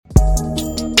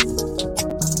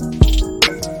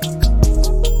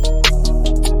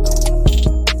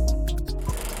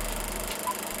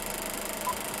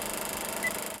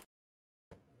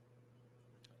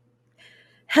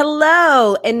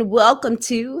Hello, and welcome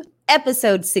to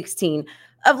episode 16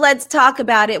 of Let's Talk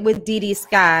About It with DiDi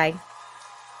Skky.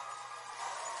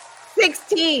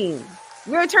 16.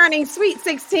 We're turning sweet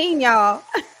 16, y'all.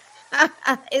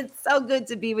 It's so good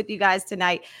to be with you guys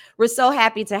tonight. We're so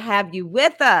happy to have you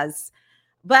with us.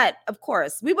 But of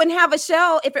course, we wouldn't have a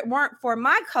show if it weren't for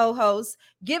my co-host.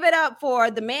 Give it up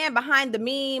for the man behind the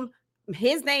meme.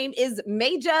 His name is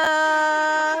Major.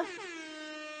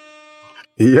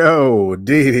 Yo,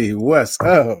 DiDi, what's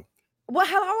up? Well,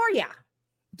 how are ya?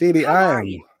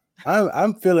 DiDi,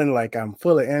 I'm feeling like I'm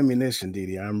full of ammunition,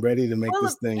 DiDi. I'm ready to make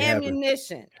this thing happen.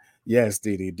 Yes,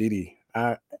 DiDi.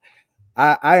 I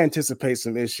anticipate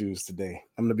some issues today.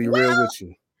 I'm gonna be real with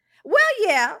you. Well,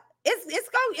 yeah, it's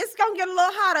gonna get a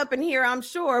little hot up in here, I'm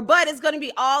sure, but it's gonna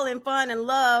be all in fun and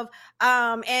love,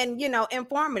 and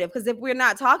informative. Because if we're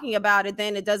not talking about it,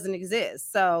 then it doesn't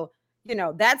exist. So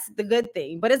that's the good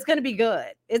thing. But it's gonna be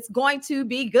good. It's going to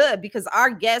be good because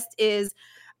our guest is,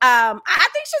 I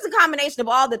think she's a combination of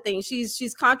all the things.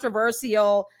 She's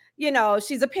controversial.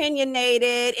 She's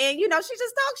opinionated, and she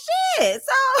just talks shit.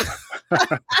 So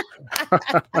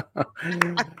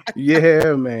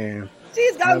yeah, man.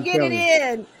 She's gonna get it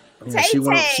in. Yeah, she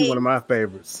one of my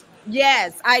favorites.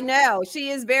 Yes, I know. She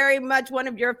is very much one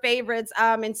of your favorites.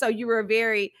 And so you were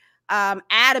very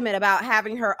adamant about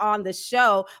having her on the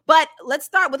show. But let's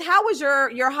start with, how was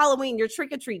your Halloween, your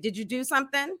trick or treat? Did you do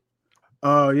something?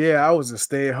 Oh yeah, I was a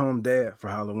stay-at-home dad for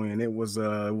Halloween. It was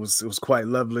quite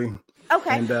lovely.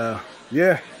 Okay. And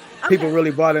people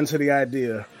really bought into the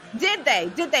idea. Did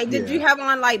they? Did you have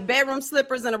on like bedroom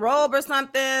slippers and a robe or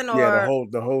something? Or yeah,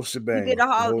 the whole shebang. You did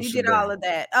all of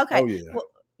that. Okay. Oh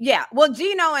yeah. Well,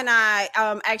 Gino and I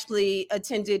actually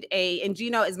attended and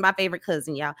Gino is my favorite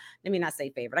cousin, y'all. Let me not say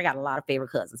favorite. I got a lot of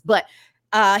favorite cousins, but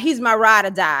he's my ride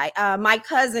or die. My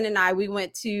cousin and I, we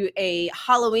went to a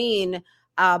Halloween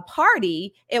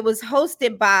party. It was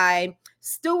hosted by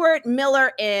Stewart,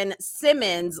 Miller, and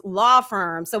Simmons law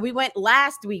firm. So we went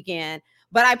last weekend,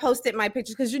 but I posted my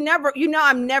pictures because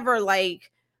I'm never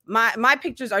like, my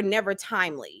pictures are never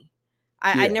timely.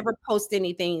 I never post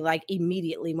anything like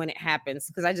immediately when it happens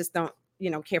because I just don't,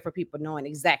 care for people knowing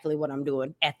exactly what I'm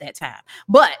doing at that time.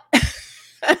 But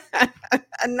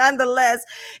nonetheless,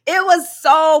 it was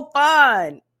so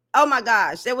fun. Oh my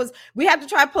gosh. We have to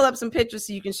try to pull up some pictures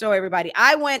so you can show everybody.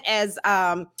 I went as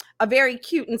a very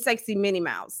cute and sexy Minnie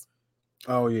Mouse.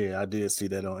 Oh yeah, I did see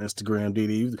that on Instagram,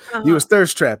 DiDi. You was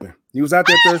thirst trapping. You was out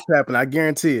there thirst trapping. I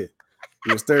guarantee it.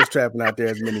 You was thirst trapping out there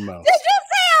as Minnie Mouse. Did you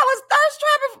say I was thirst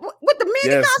trapping with the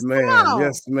Minnie Mouse? Yes, ma'am.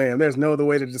 Yes, ma'am. There's no other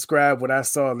way to describe what I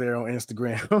saw there on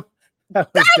Instagram. You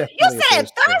said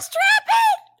thirst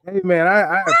trapping? Hey man,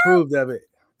 I approved of it.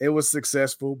 It was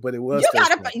successful, but it was.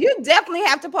 You definitely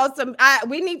have to post some.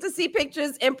 We need to see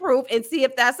pictures and proof and see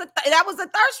if that was a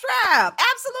thirst trap.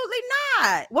 Absolutely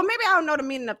not. Well, maybe I don't know the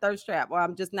meaning of thirst trap, or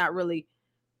I'm just not really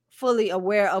fully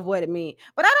aware of what it means.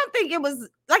 But I don't think it was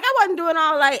like, I wasn't doing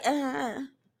all like.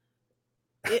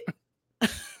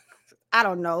 I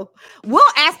don't know. We'll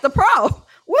ask the pro.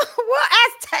 We'll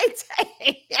ask Tay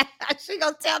Tay. She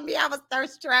gonna tell me I was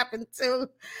thirst trapping too.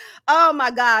 Oh my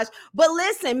gosh. But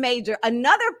listen, Major,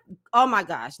 oh my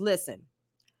gosh, listen.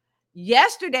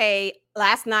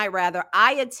 Last night,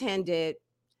 I attended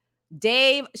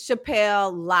Dave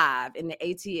Chappelle live in the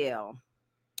ATL.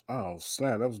 Oh,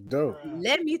 snap. That was dope.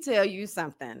 Let me tell you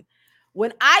something.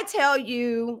 When I tell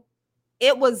you,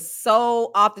 it was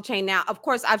so off the chain. Now, of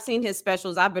course, I've seen his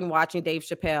specials. I've been watching Dave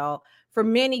Chappelle for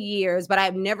many years, but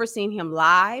I've never seen him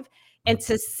live. And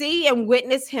to see and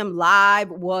witness him live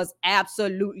was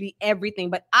absolutely everything.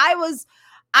 But I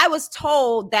was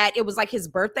told that it was like his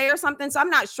birthday or something. So I'm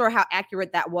not sure how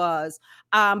accurate that was,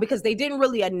 because they didn't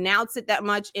really announce it that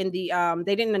much in the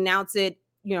they didn't announce it,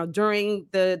 during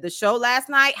the show last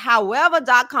night.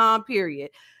 However.com, period.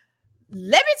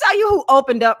 Let me tell you who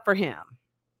opened up for him.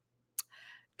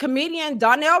 Comedian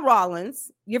Donnell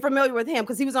Rawlins. You're familiar with him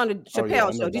because he was on the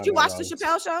Chappelle show. Did you watch the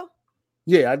Chappelle show?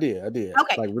 Yeah, I did.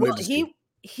 Okay. Well,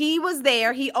 he was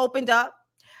there. He opened up.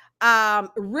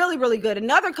 Really, really good.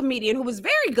 Another comedian who was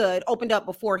very good opened up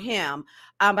before him,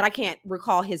 but I can't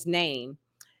recall his name.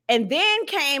 And then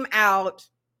came out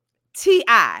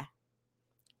T.I.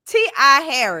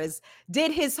 Harris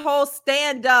did his whole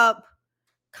stand-up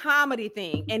comedy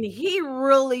thing, and he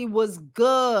really was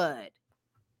good.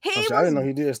 I didn't know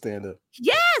he did stand up.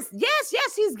 Yes.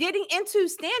 He's getting into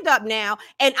stand up now.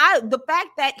 And the fact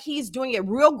that he's doing it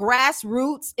real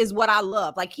grassroots is what I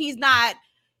love. Like, he's not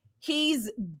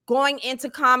he's going into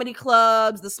comedy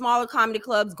clubs, the smaller comedy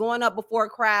clubs, going up before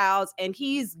crowds, and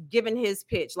he's giving his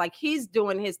pitch. Like he's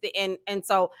doing his thing. And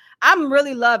so I'm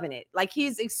really loving it. Like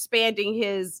he's expanding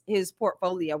his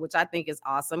portfolio, which I think is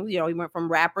awesome. You know, he went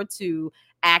from rapper to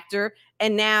actor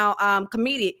and now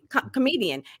comedian.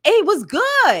 And he was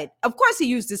good. Of course, he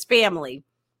used his family,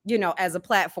 you know, as a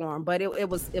platform, but it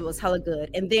was hella good.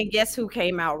 And then guess who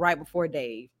came out right before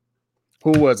Dave?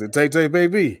 Who was it? Tay Tay Bay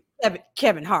Bee.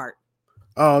 Kevin Hart.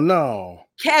 Oh no.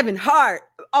 Kevin Hart.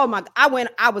 Oh my, I went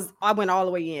all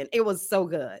the way in. It was so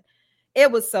good.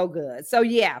 It was so good. So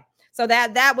yeah. So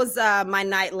that was my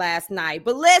night last night.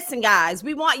 But listen, guys,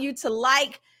 we want you to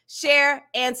like, share,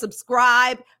 and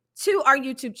subscribe to our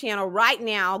YouTube channel right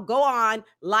now. Go on,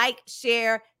 like,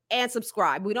 share, and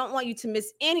subscribe. We don't want you to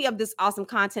miss any of this awesome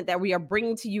content that we are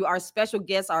bringing to you, our special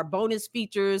guests, our bonus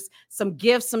features, some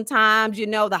gifts sometimes. You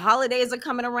know, the holidays are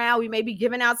coming around. We may be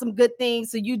giving out some good things,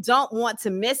 so you don't want to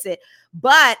miss it.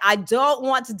 But I don't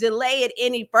want to delay it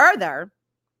any further.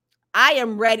 I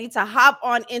am ready to hop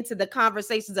on into the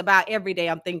conversations about every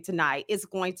damn thing tonight. It's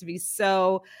going to be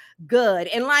so good.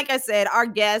 And like I said, our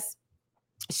guest,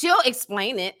 she'll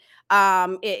explain it,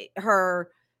 her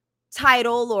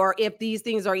title, or if these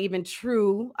things are even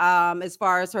true, as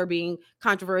far as her being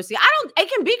controversial. It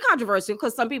can be controversial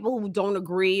because some people who don't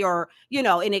agree, or, you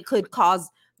know, and it could cause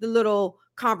the little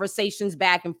conversations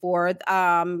back and forth.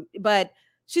 But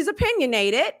she's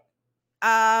opinionated,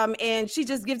 and she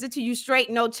just gives it to you straight,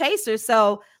 no chaser.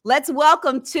 So let's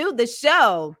welcome to the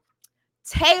show,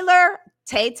 Taylor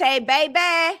Tay Tay Bay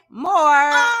Bee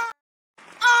Moore.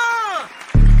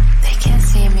 They can't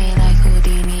see me like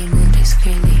Houdini, move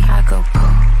discreetly. I go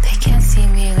poof. They can't see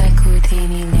me like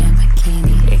Houdini,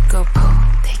 Lamborghini. It go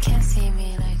poof. They can't see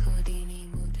me like Houdini,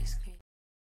 move discreetly.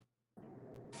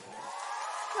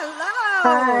 Hello.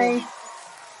 Hi.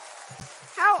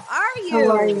 How are you?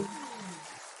 How are you?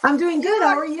 I'm doing good.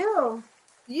 How are you?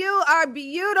 You are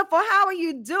beautiful. How are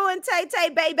you doing, Tay Tay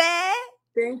baby?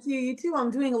 Thank you. You too.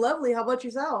 I'm doing lovely. How about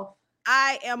yourself?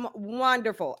 I am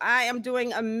wonderful. I am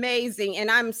doing amazing. And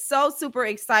I'm so super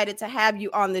excited to have you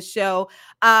on the show.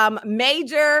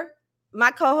 Major,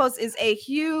 my co-host, is a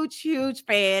huge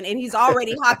fan, and he's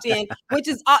already hopped in, which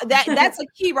is that's a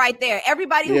key right there.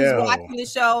 Everybody who's watching the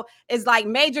show is like,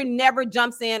 Major never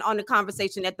jumps in on the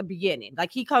conversation at the beginning.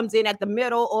 Like he comes in at the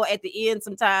middle or at the end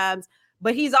sometimes,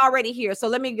 but he's already here. So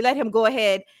let him go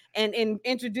ahead and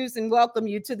introduce and welcome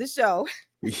you to the show.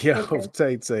 Yo, okay.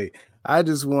 Tay Tay, I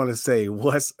just want to say,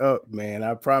 what's up, man?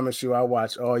 I promise you, I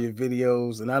watch all your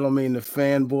videos, and I don't mean the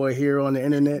fanboy here on the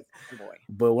internet,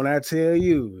 but when I tell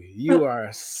you, you are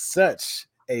such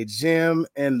a gem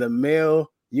in the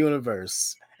male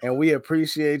universe, and we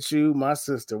appreciate you, my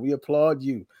sister. We applaud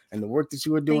you and the work that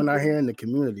you are doing out here in the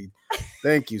community.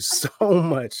 Thank you so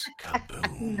much.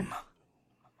 Kaboom.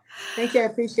 Thank you. I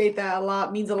appreciate that a lot.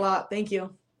 It means a lot. Thank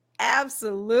you.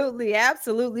 Absolutely.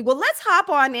 Well, let's hop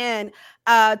on in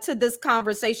to this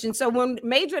conversation. So when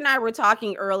Major and I were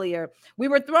talking earlier, we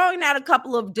were throwing out a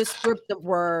couple of descriptive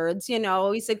words. You know,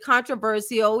 we said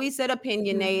controversial, we said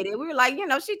opinionated. We were like, you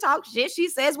know, she talks shit. She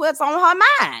says what's on her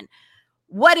mind.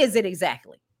 What is it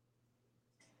exactly?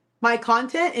 My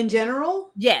content in general?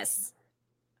 Yes.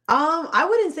 I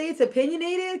wouldn't say it's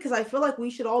opinionated, because I feel like we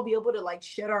should all be able to like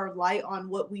shed our light on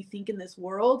what we think in this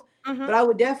world. Mm-hmm. But I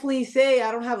would definitely say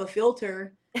I don't have a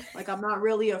filter. Like I'm not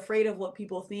really afraid of what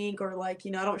people think, or like,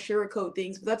 you know, I don't sugarcoat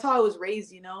things, but that's how I was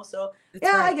raised, you know? So that's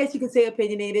right. I guess you could say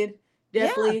opinionated.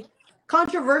 Definitely. Yeah.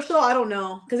 Controversial, I don't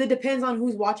know, because it depends on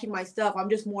who's watching my stuff. I'm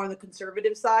just more on the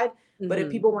conservative side. Mm-hmm. But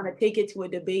if people want to take it to a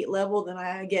debate level, then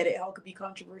I get it. How it could be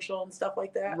controversial and stuff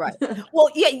like that. Right. Well,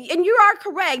 yeah, and you are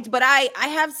correct. But I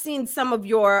have seen some of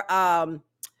your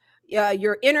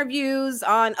interviews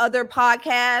on other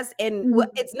podcasts, and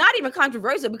it's not even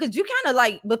controversial, because you kind of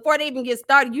like, before they even get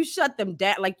started, you shut them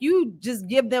down. Like you just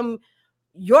give them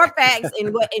your facts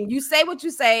and you say what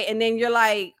you say, and then you're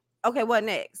like, okay, what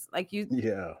next? Like you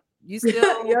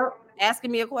still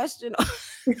asking me a question?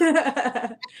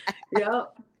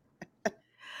 Yep.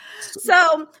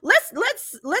 So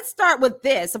let's start with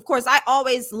this. Of course, I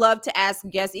always love to ask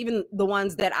guests, even the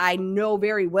ones that I know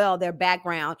very well, their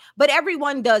background, but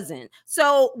everyone doesn't.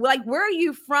 So like, where are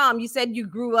you from? You said you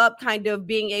grew up kind of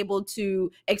being able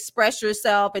to express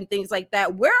yourself and things like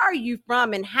that. Where are you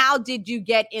from, and how did you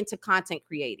get into content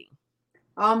creating?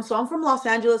 So I'm from Los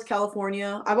Angeles,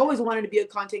 California. I've always wanted to be a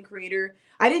content creator.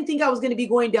 I didn't think I was going to be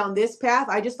going down this path.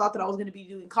 I just thought that I was going to be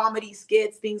doing comedy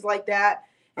skits, things like that.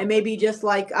 And maybe just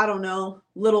like, I don't know,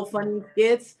 little funny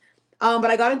skits. But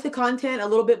I got into content a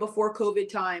little bit before COVID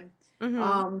time,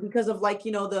 because of like,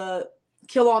 you know, the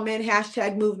kill all men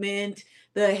 #movement,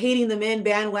 the hating the men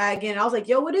bandwagon. I was like,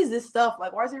 yo, what is this stuff?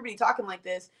 Like, why is everybody talking like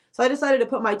this? So I decided to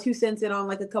put my 2 cents in on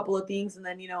like a couple of things. And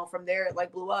then, you know, from there, it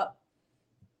like blew up.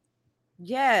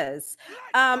 Yes.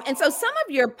 And so some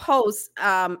of your posts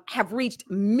have reached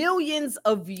millions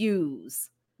of views.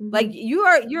 Like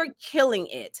you're killing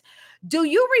it. Do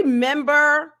you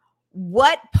remember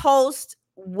what post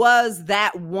was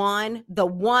that one, the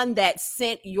one that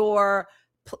sent your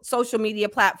social media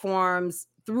platforms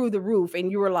through the roof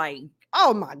and you were like,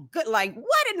 oh my good, like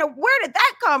where did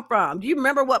that come from? Do you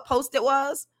remember what post it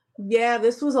was? Yeah,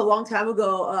 this was a long time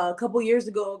ago, a couple years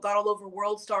ago, got all over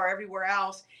World Star, everywhere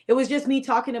else. It was just me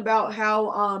talking about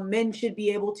how men should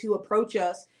be able to approach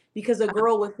us, because a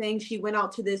girl was saying she went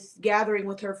out to this gathering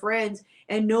with her friends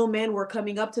and no men were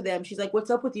coming up to them. She's like, what's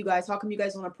up with you guys? How come you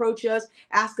guys don't approach us,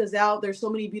 ask us out? There's so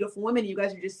many beautiful women. You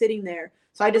guys are just sitting there.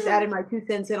 So I just added my 2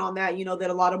 cents in on that, you know, that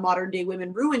a lot of modern day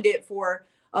women ruined it for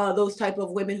those type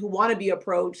of women who want to be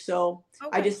approached. So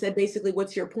I just said, basically,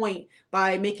 what's your point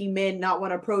by making men not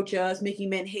want to approach us, making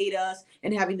men hate us,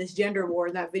 and having this gender war?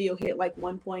 And that video hit like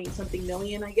 1 point something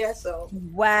million, I guess. So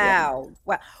wow.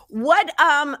 What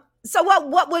so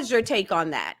what was your take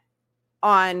on that?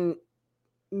 On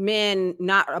men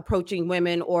not approaching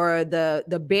women, or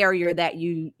the barrier that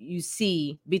you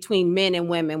see between men and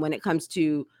women when it comes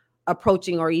to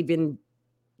approaching, or even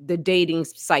the dating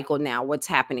cycle now? What's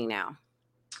happening now?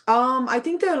 I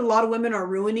think that a lot of women are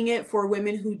ruining it for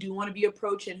women who do want to be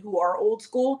approached and who are old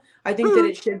school. I think that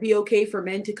it should be okay for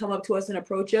men to come up to us and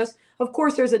approach us. Of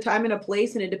course, there's a time and a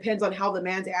place, and it depends on how the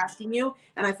man's asking you.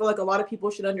 And I feel like a lot of people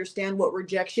should understand what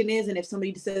rejection is. And if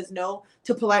somebody says no,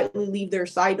 to politely leave their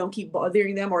side, don't keep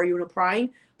bothering them or even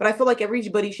prying. But I feel like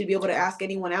everybody should be able to ask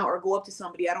anyone out or go up to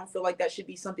somebody. I don't feel like that should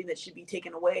be something that should be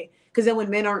taken away. Because then when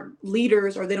men aren't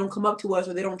leaders, or they don't come up to us,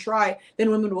 or they don't try,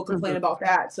 then women will complain about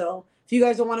that. So if you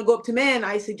guys don't want to go up to men,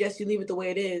 I suggest you leave it the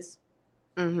way it is.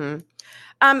 And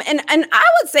I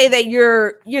would say that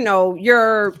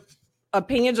your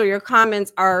opinions or your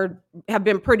comments have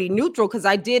been pretty neutral, because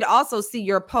I did also see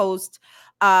your post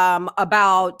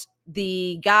about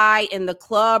the guy in the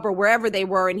club or wherever they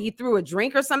were, and he threw a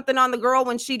drink or something on the girl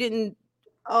when she didn't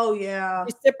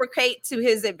reciprocate to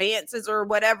his advances or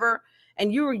whatever,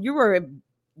 and you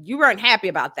weren't happy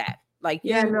about that. Like,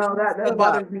 no, that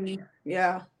bothers me.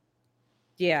 Yeah.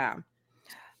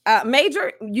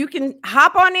 Major, you can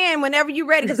hop on in whenever you're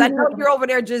ready, because I know you're over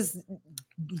there just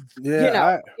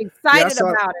excited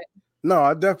about it. No,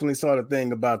 I definitely saw the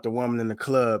thing about the woman in the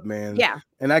club, man. Yeah.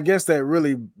 And I guess that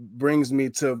really brings me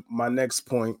to my next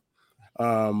point.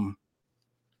 The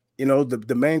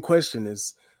main question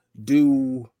is,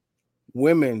 do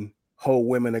women hold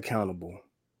women accountable?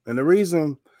 And the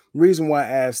reason why I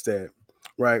asked that,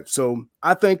 right? So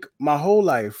I think my whole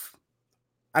life,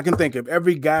 I can think of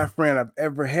every guy friend I've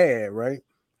ever had, right?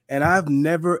 And I've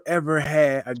never, ever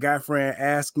had a guy friend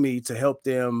ask me to help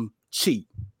them cheat.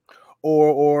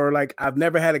 Or like, I've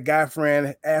never had a guy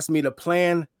friend ask me to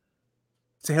plan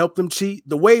to help them cheat.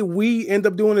 The way we end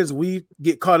up doing is we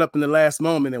get caught up in the last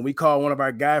moment and we call one of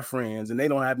our guy friends and they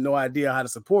don't have no idea how to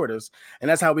support us. And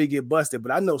that's how we get busted.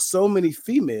 But I know so many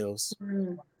females,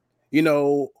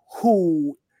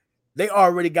 who they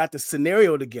already got the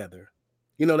scenario together,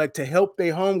 like to help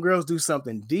their homegirls do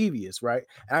something devious, right?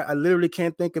 I literally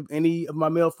can't think of any of my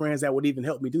male friends that would even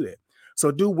help me do that. So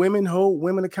do women hold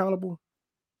women accountable?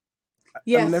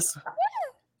 Yes.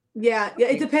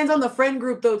 It depends on the friend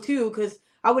group though too, because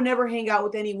I would never hang out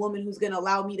with any woman who's going to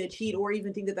allow me to cheat or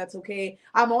even think that that's okay.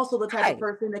 I'm also the type of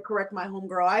person to correct my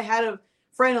homegirl. I had a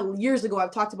friend years ago,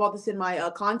 I've talked about this in my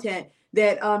content,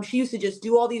 that she used to just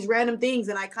do all these random things,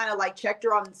 and I kind of like checked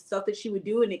her on stuff that she would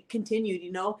do, and it continued.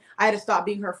 I had to stop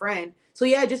being her friend. So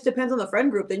yeah, it just depends on the friend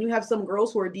group. Then you have some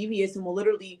girls who are devious and will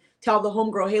literally tell the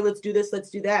homegirl, hey, let's do this, let's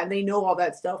do that, and they know all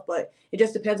that stuff. But it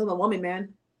just depends on the woman,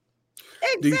 man.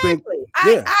 Exactly.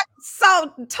 I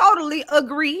so totally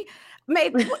agree.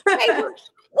 Maybe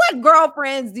what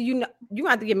girlfriends do you know? You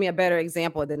have to give me a better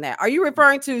example than that. Are you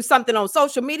referring to something on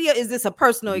social media? Is this a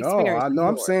personal experience? No,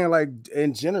 I'm saying like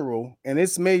in general, and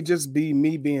this may just be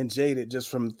me being jaded just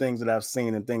from things that I've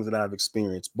seen and things that I've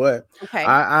experienced. But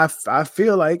I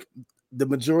feel like the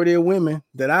majority of women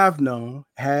that I've known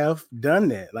have done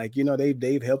that. Like,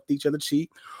 they've helped each other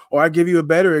cheat. Or I give you a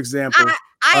better example.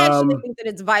 I actually think that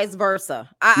it's vice versa.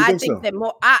 I think that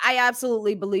more. I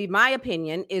absolutely believe. My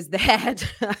opinion is that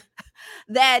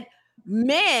that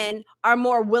men are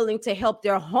more willing to help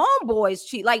their homeboys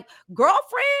cheat. Like,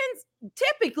 girlfriends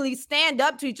typically stand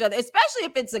up to each other, especially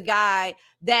if it's a guy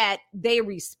that they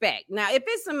respect. Now, if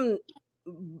it's some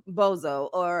bozo,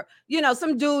 or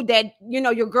some dude that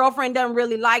your girlfriend doesn't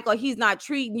really like, or he's not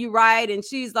treating you right, and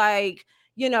she's like,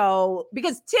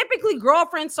 because typically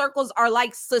girlfriend circles are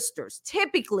like sisters.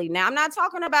 Typically, now I'm not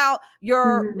talking about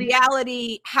your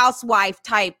reality housewife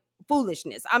type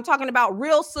foolishness. I'm talking about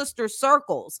real sister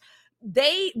circles.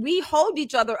 We hold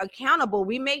each other accountable.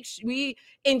 We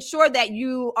ensure that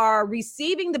you are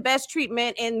receiving the best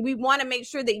treatment, and we want to make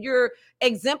sure that you're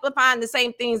exemplifying the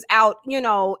same things out,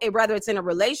 whether it's in a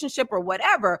relationship or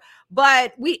whatever.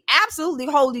 But we absolutely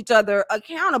hold each other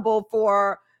accountable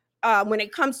for when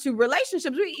it comes to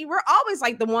relationships. We're always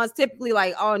like the ones typically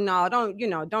like, oh no, don't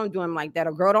do him like that,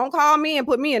 or girl, don't call me and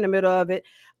put me in the middle of it.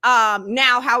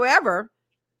 Now, however,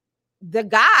 the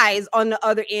guys on the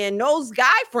other end, those guy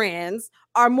friends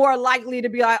are more likely to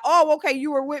be like, oh, okay,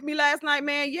 you were with me last night,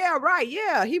 man. Yeah, right.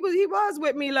 Yeah, he was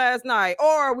with me last night.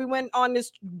 Or we went on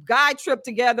this guy trip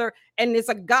together, and it's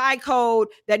a guy code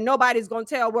that nobody's gonna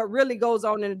tell what really goes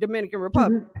on in the Dominican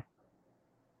Republic.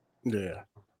 Yeah.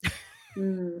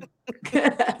 Do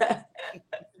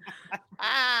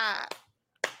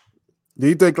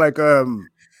you think like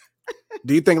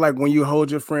when you hold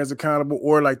your friends accountable,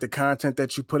 or like the content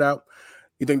that you put out,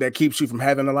 you think that keeps you from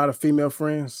having a lot of female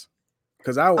friends?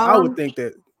 Because I would think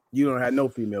that you don't have no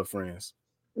female friends.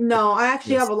 No, I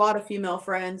actually have a lot of female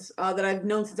friends that I've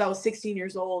known since I was 16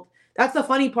 years old. That's the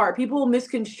funny part. People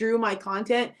misconstrue my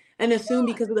content and assume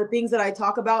because of the things that I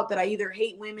talk about that I either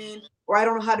hate women, or I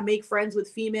don't know how to make friends with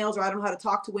females, or I don't know how to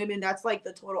talk to women. That's like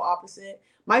the total opposite.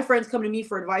 My friends come to me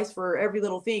for advice for every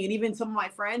little thing. And even some of my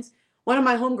friends, one of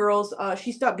my homegirls,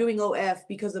 she stopped doing OF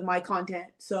because of my content.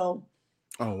 So,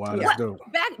 oh wow, that's dope.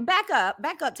 Back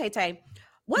up, Tay Tay.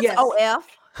 What's OF?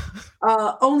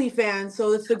 OnlyFans.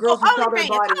 So it's the girls who sell their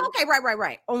body. Oh, okay,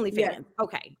 right. OnlyFans. Yeah.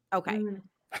 Okay.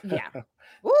 Yeah.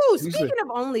 Ooh, speaking of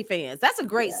OnlyFans, that's a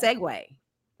great segue.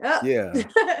 Yeah.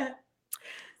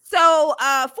 So,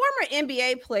 former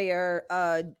NBA player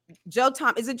Joe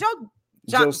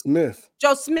Smith.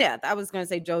 Joe Smith. I was going to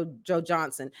say Joe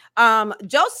Johnson.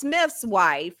 Joe Smith's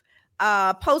wife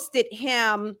posted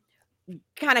him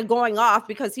kind of going off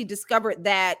because he discovered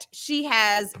that she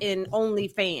has an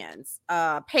OnlyFans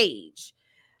page.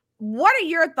 What are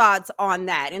your thoughts on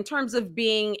that in terms of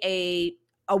being a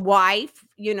wife,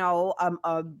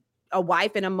 a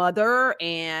wife and a mother,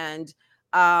 and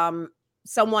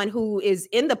someone who is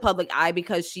in the public eye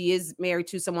because she is married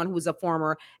to someone who's a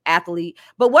former athlete?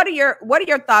 But what are your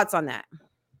thoughts on that?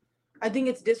 I think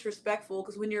it's disrespectful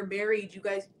because when you're married, you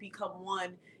guys become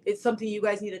one. It's something you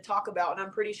guys need to talk about. And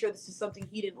I'm pretty sure this is something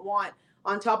he didn't want.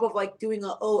 On top of like doing a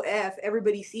OF,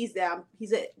 everybody sees that.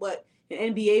 He's an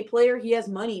NBA player. He has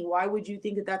money. Why would you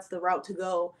think that that's the route to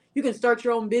go? You can start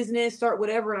your own business, start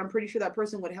whatever, and I'm pretty sure that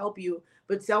person would help you.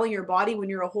 But selling your body when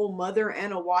you're a whole mother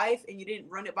and a wife and you didn't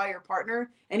run it by your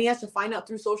partner, and he has to find out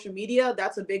through social media,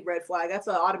 that's a big red flag. That's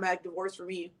an automatic divorce for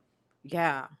me.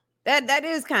 Yeah. That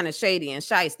is kind of shady and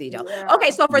shiesty, though. Yeah. Okay,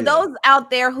 so for those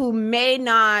out there who may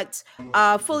not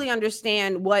fully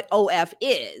understand what OF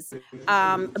is,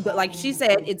 but like she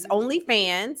said, it's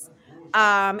OnlyFans,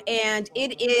 and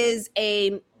it is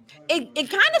it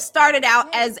kind of started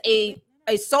out as a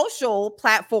social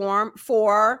platform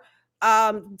for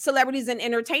celebrities and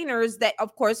entertainers that,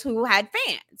 of course, who had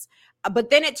fans,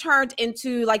 but then it turned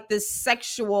into like this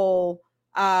sexual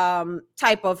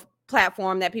type of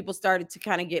platform that people started to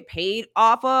kind of get paid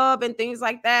off of and things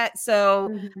like that.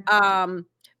 So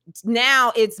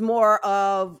now it's more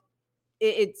of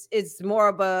a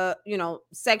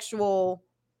sexual,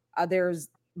 there's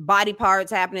body parts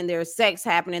happening, there's sex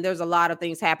happening, there's a lot of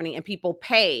things happening, and people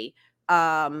pay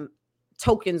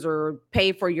tokens or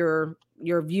pay for your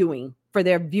viewing, for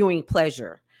their viewing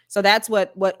pleasure. So that's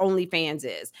what OnlyFans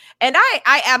is. And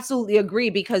I absolutely agree,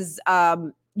 because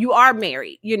you are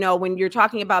married. When you're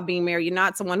talking about being married, you're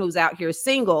not someone who's out here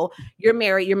single. You're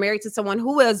married to someone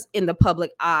who is in the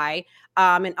public eye,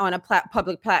 and on a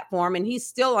public platform. And he's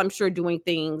still, I'm sure, doing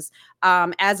things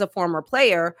as a former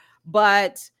player.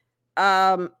 But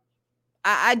I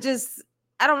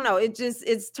don't know.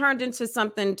 It's turned into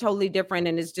something totally different.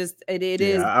 And it's just, it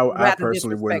is. I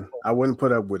personally wouldn't. I wouldn't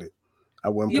put up with it. I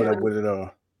wouldn't put up with it at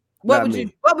all. What would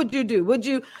you do? Would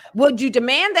you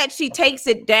demand that she takes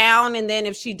it down, and then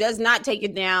if she does not take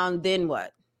it down, then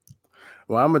what?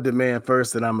 Well, I'm gonna demand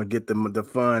first that I'm gonna get the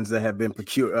funds that have been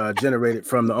generated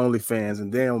from the OnlyFans,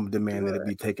 and then I'm demand that it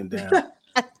be taken down.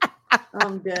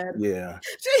 I'm dead. Yeah.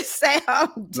 She said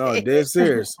I'm dead. No, they're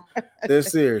serious. They're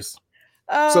serious.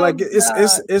 Oh, so like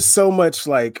it's so much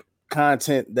like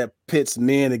content that pits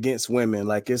men against women.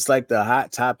 Like it's like the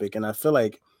hot topic, and I feel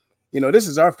like, this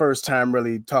is our first time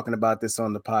really talking about this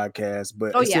on the podcast,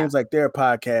 but seems like there are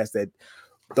podcasts that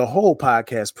the whole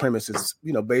podcast premise is,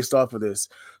 based off of this.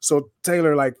 So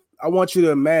Taylor, like, I want you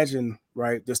to imagine,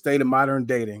 right, the state of modern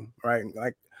dating, right?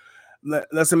 Like,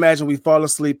 let's imagine we fall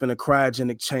asleep in a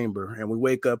cryogenic chamber and we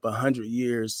wake up 100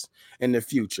 years in the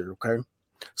future. Okay.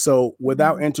 So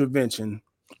without intervention,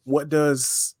 what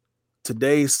does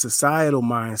today's societal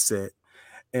mindset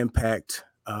impact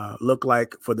look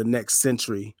like for the next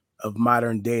century of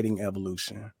modern dating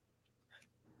evolution?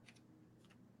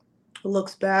 It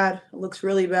looks bad. It looks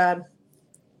really bad.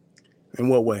 In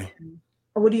what way?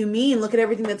 What do you mean? Look at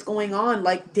everything that's going on.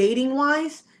 Like dating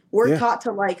wise, we're taught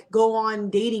to like go on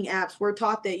dating apps. We're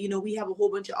taught that, we have a whole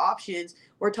bunch of options.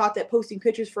 We're taught that posting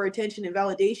pictures for attention and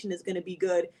validation is going to be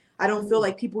good. I don't feel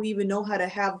like people even know how to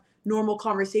have normal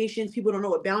conversations. People don't know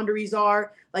what boundaries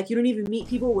are. Like, you don't even meet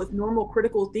people with normal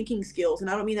critical thinking skills. And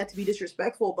I don't mean that to be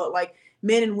disrespectful, but like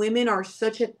men and women are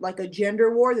such a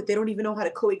gender war that they don't even know how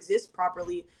to coexist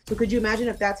properly. So could you imagine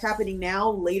if that's happening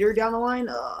now, later down the line?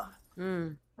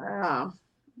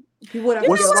 People would have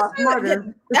to get a lot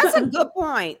smarter. That's a good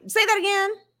point. Say that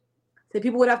again. So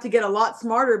people would have to get a lot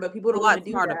smarter, but people don't want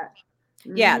to do that.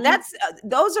 Yeah, that's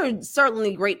those are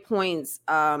certainly great points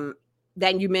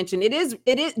that you mentioned. It is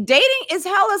dating is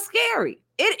hella scary.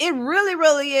 It really,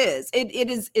 really is.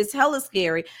 It's hella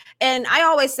scary. And I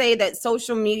always say that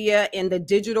social media in the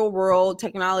digital world,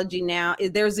 technology now,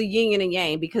 there's a yin and a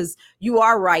yang, because you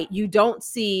are right. You don't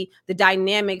see the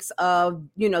dynamics of,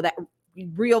 that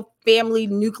real family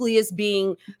nucleus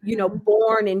being,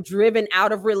 born and driven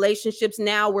out of relationships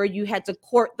now, where you had to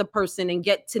court the person and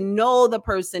get to know the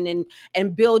person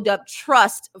and build up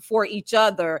trust for each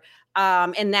other,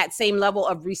 and that same level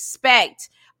of respect.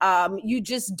 You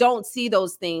just don't see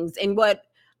those things. And what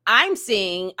I'm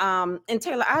seeing, and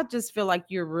Taylor, I just feel like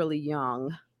you're really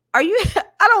young. Are you?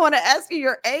 I don't want to ask you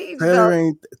your age. Taylor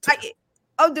ain't.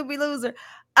 Did we lose her?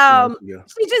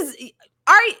 She just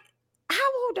how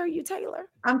old are you, Taylor?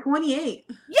 I'm 28.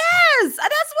 Yes, that's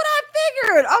what I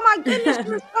figured. Oh my goodness,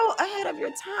 you're so ahead of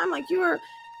your time. Like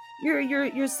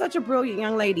you're such a brilliant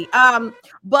young lady.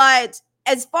 But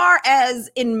as far as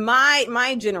in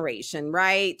my generation,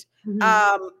 right?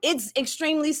 It's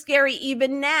extremely scary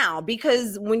even now,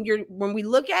 because when we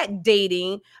look at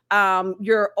dating,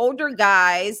 your older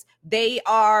guys, they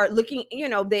are looking,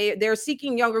 they're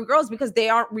seeking younger girls because they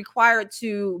aren't required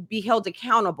to be held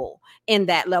accountable in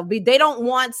that level. They don't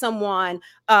want someone,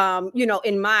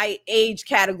 in my age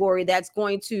category that's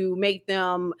going to make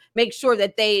sure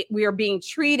that we are being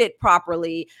treated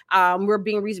properly. We're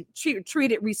being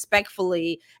treated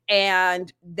respectfully,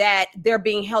 and that they're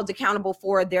being held accountable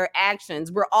for their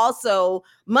actions. We're also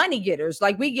money getters.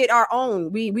 Like, we get our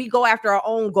own, we go after our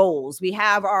own goals. We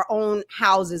have our own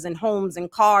houses and homes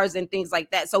and cars and things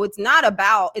like that. So it's not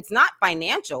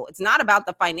financial. It's not about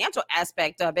the financial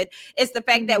aspect of it. It's the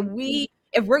fact that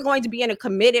if we're going to be in a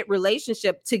committed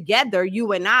relationship together,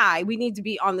 you and I, we need to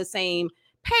be on the same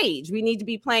page. We need to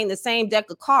be playing the same deck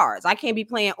of cards. I can't be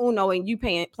playing Uno and you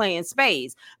playing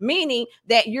spades, meaning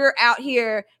that you're out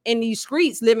here in these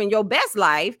streets living your best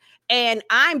life and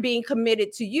I'm being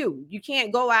committed to you. You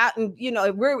can't go out and,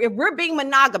 if we're being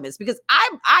monogamous, because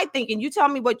I think, and you tell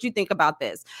me what you think about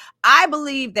this. I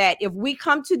believe that if we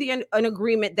come to an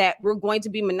agreement that we're going to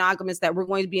be monogamous, that we're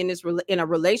going to be in a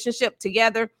relationship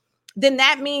together, then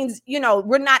that means,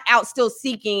 we're not out still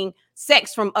seeking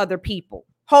sex from other people.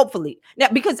 Hopefully. Now,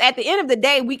 because at the end of the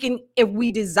day, we can, if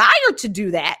we desire to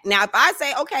do that. Now, if I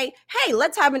say, okay, hey,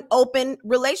 let's have an open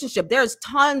relationship. There's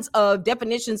tons of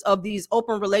definitions of these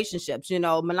open relationships,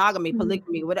 monogamy,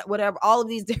 polygamy, whatever, all of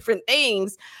these different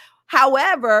things.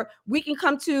 However, we can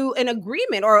come to an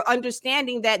agreement or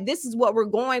understanding that this is what we're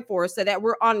going for, so that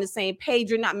we're on the same page.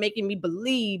 You're not making me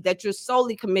believe that you're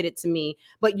solely committed to me,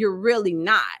 but you're really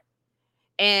not.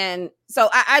 And so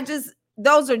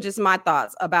those are just my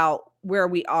thoughts about where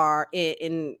we are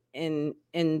in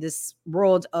this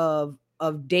world of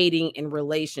dating and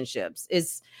relationships.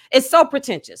 It's so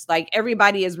pretentious. Like,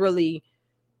 everybody is really,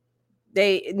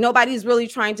 nobody's really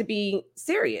trying to be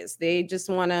serious. They just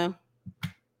want to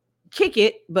kick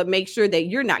it, but make sure that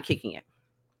you're not kicking it.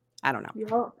 I don't know.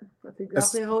 Yep, that's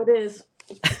exactly how it is.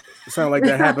 It sounds like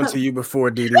that happened to you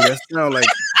before, DiDi. That sounds like,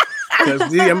 because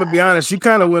DiDi, I'm gonna be honest, you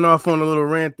kind of went off on a little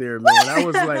rant there, man. I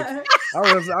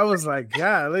was like,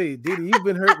 golly, DiDi, you've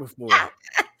been hurt before,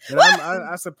 and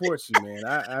I support you, man.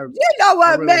 You know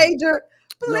what, really, Major?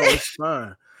 No, it's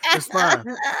fine. It's fine.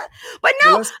 But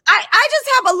no, I just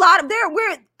have a lot of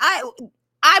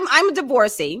I'm a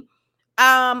divorcee.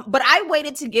 But I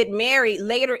waited to get married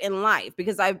later in life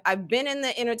because I've been in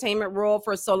the entertainment world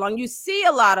for so long. You see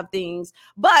a lot of things,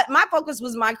 but my focus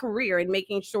was my career and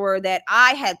making sure that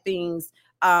I had things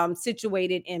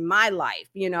situated in my life,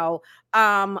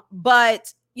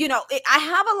 but I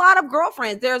have a lot of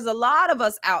girlfriends. There's a lot of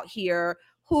us out here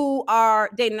who are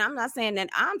dating. I'm not saying that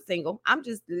I'm single. I'm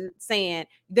just saying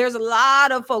there's a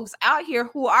lot of folks out here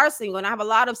who are single, and I have a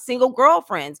lot of single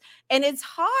girlfriends, and it's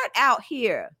hard out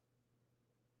here.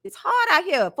 It's hard out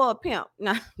here for a pimp.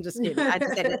 No, I'm just kidding. I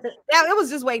just said it. It was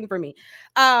just waiting for me.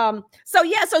 So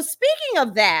speaking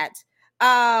of that,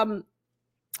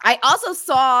 I also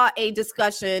saw a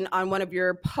discussion on one of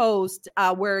your posts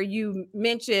where you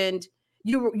mentioned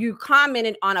you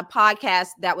commented on a podcast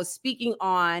that was speaking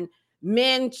on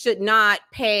men should not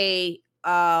pay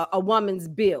a woman's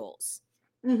bills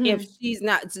if she's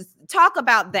not. Just talk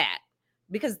about that,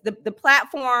 because the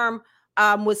platform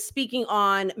was speaking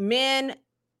on men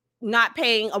not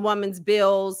paying a woman's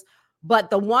bills, but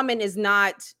the woman is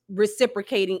not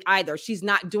reciprocating either. She's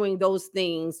not doing those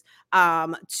things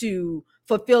to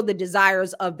fulfill the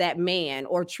desires of that man,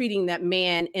 or treating that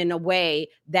man in a way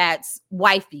that's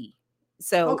wifey.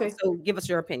 So give us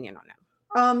your opinion on that.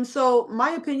 So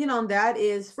my opinion on that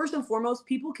is, first and foremost,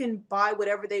 people can buy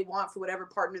whatever they want for whatever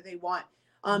partner they want.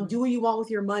 Do what you want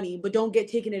with your money, but don't get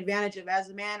taken advantage of as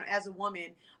a man, as a woman.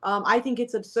 I think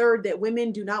it's absurd that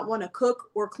women do not want to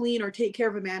cook or clean or take care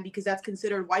of a man because that's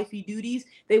considered wifey duties.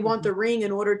 They want the ring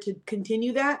in order to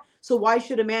continue that. So why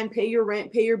should a man pay your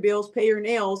rent, pay your bills, pay your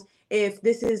nails if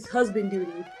this is husband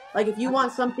duty? Like, if you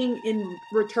want something in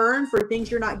return for things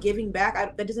you're not giving back,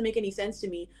 that doesn't make any sense to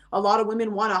me. A lot of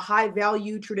women want a high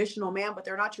value traditional man, but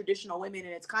they're not traditional women,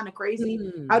 and it's kind of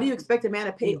crazy. How do you expect a man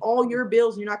to pay all your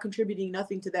bills and you're not contributing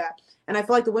nothing to that? And I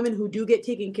feel like the women who do get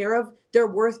taken care of, they're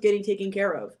worth getting taken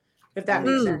care of, if that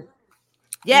makes sense.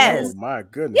 Yes. Oh my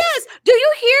goodness. Yes. Do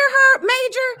you hear her,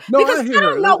 Major? No, because I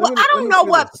don't know. I don't know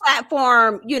what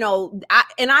platform.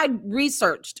 I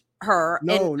researched her,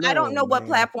 and I don't know what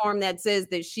platform that says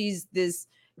that she's this.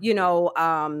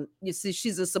 You see,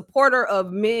 she's a supporter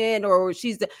of men, or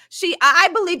I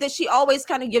believe that she always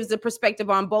kind of gives the perspective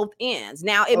on both ends.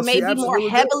 Now, it may be more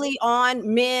heavily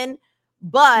on men,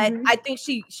 but I think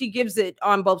she gives it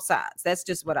on both sides. That's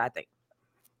just what I think.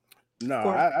 No,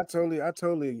 I totally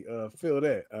feel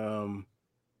that.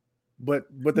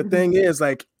 But the thing is,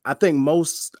 like, I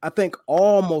think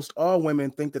almost all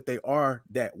women think that they are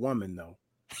that woman, though,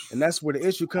 and that's where the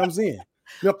issue comes in.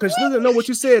 Because you know what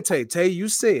you said, Tay. You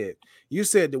said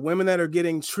the women that are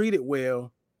getting treated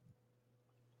well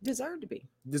deserve to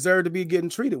be getting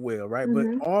treated well, right?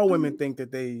 But all women think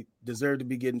that they deserve to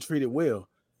be getting treated well.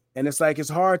 And it's like, it's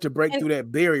hard to break through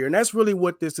that barrier. And that's really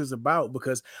what this is about,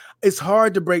 because it's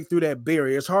hard to break through that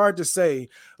barrier. It's hard to say,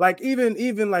 like,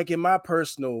 even like in my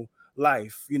personal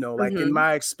life, like in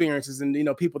my experiences and,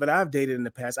 people that I've dated in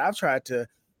the past, I've tried to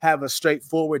have a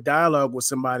straightforward dialogue with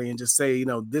somebody and just say,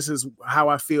 this is how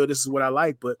I feel, this is what I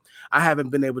like, but I haven't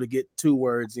been able to get 2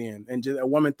 words in. And a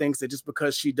woman thinks that just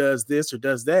because she does this or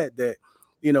does that,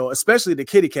 especially the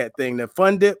kitty cat thing, the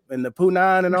fun dip and the poo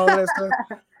nine and all that stuff.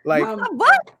 Like,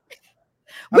 what?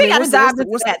 We got to dive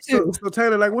into that too. So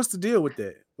Taylor, like, what's the deal with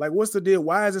that? Like, what's the deal?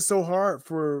 Why is it so hard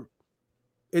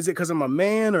is it because I'm a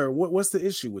man, or what's the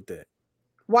issue with that?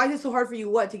 Why is it so hard for you?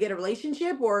 What, to get a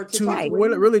relationship, or to talk to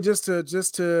really just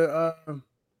to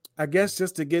I guess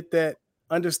just to get that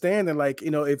understanding, like,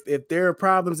 if there are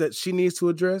problems that she needs to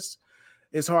address,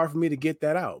 it's hard for me to get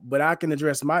that out, but I can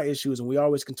address my issues, and we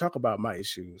always can talk about my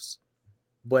issues,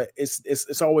 but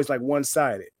it's always like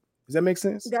one-sided. Does that make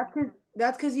sense?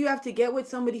 That's because you have to get with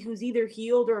somebody who's either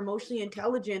healed or emotionally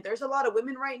intelligent. There's a lot of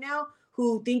women right now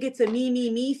who think it's a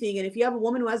me thing. And if you have a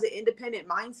woman who has an independent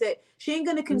mindset, she ain't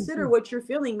going to consider what you're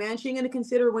feeling, man. She ain't going to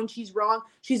consider when she's wrong.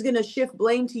 She's going to shift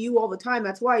blame to you all the time.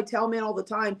 That's why I tell men all the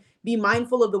time, be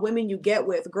mindful of the women you get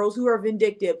with. Girls who are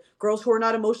vindictive, girls who are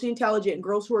not emotionally intelligent,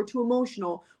 girls who are too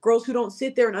emotional, girls who don't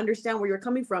sit there and understand where you're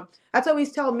coming from. That's why I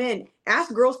always tell men,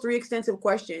 ask girls 3 extensive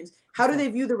questions. How do they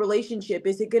view the relationship?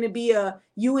 Is it going to be a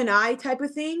you and I type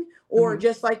of thing, or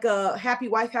just like a happy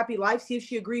wife, happy life? See if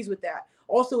she agrees with that.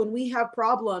 Also, when we have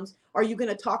problems, are you going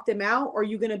to talk them out, or are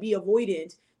you going to be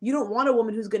avoidant? You don't want a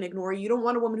woman who's going to ignore you. You don't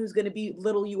want a woman who's going to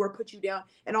belittle you or put you down.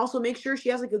 And also make sure she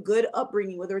has like a good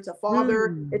upbringing, whether it's a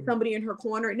father, it's somebody in her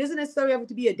corner. It doesn't necessarily have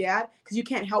to be a dad, because you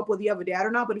can't help whether you have a dad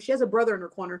or not. But if she has a brother in her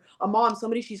corner, a mom,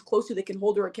 somebody she's close to that can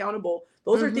hold her accountable,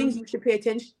 those are things you should pay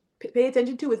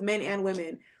attention to with men and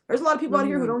women. There's a lot of people out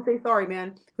here who don't say sorry,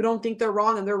 man, who don't think they're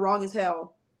wrong, and they're wrong as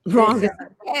hell. Wrong as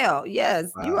hell.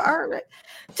 Yes, you are right.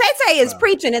 Tay Tay is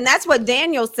preaching, and that's what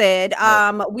Daniel said.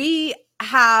 We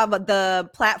have the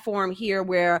platform here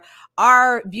where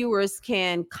our viewers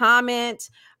can comment,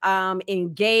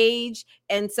 engage.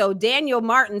 And so Daniel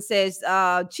Martin says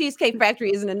Cheesecake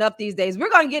Factory isn't enough these days. We're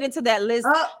going to get into that list,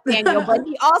 Daniel, but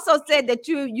he also said that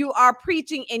you are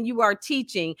preaching and you are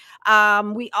teaching.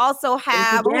 We also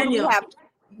have,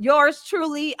 yours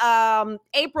truly.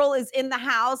 April is in the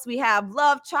house. We have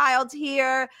Love Child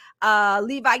here.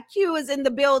 Levi Q is in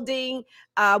the building.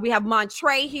 We have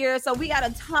Montre here. So we got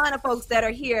a ton of folks that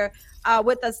are here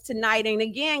with us tonight. And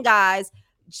again, guys,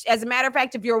 as a matter of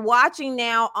fact, if you're watching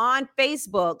now on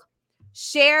Facebook,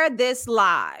 share this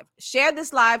live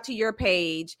to your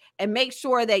page and make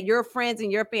sure that your friends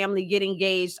and your family get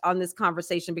engaged on this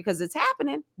conversation, because it's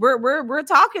happening. We're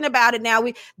talking about it now.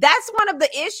 That's one of the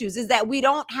issues, is that we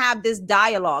don't have this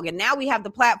dialogue, and now we have the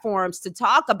platforms to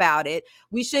talk about it.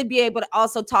 We should be able to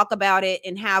also talk about it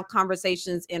and have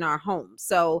conversations in our homes.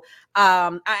 So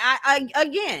I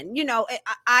again,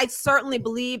 I certainly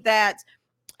believe that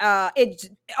it's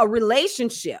a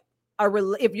relationship.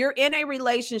 If you're in a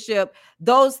relationship,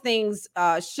 those things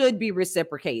should be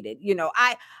reciprocated.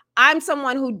 I'm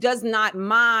someone who does not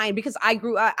mind, because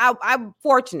I'm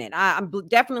fortunate. I'm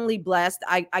definitely blessed.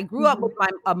 I grew up with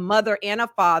a mother and a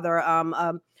father,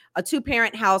 a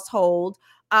 2-parent household.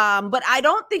 But I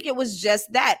don't think it was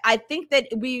just that. I think that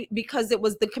because it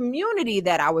was the community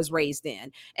that I was raised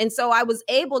in. And so I was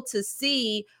able to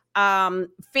see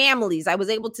families. I was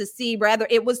able to see, whether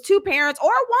it was 2 parents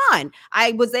or 1,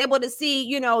 I was able to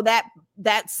see,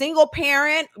 that single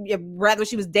parent, whether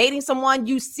she was dating someone,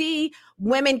 you see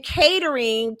women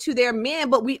catering to their men,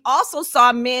 but we also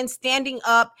saw men standing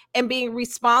up and being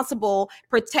responsible,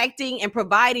 protecting and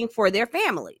providing for their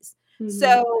families.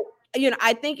 So,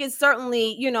 I think it's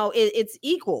certainly, it's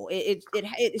equal.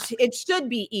 It should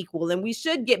be equal, and we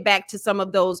should get back to some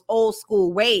of those old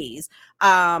school ways.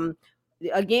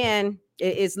 Again,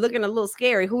 it's looking a little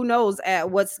scary. Who knows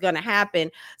what's going to happen?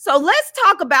 So let's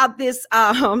talk about this.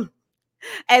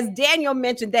 As Daniel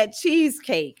mentioned, that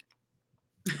Cheesecake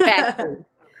Factory.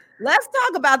 Let's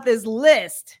talk about this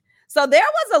list. So there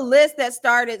was a list that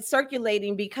started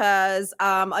circulating because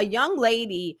a young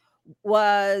lady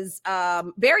was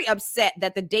very upset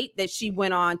that the date that she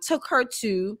went on took her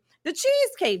to the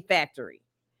Cheesecake Factory,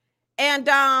 and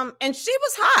she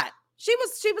was hot. She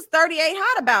was 38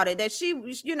 hot about it. That she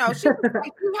was like, how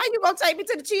you gonna take me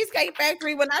to the Cheesecake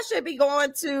Factory when I should be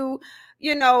going to,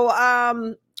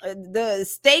 the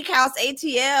Steakhouse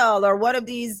ATL or one of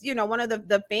these, one of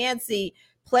the fancy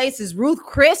places, Ruth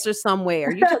Chris or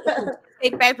somewhere. You took the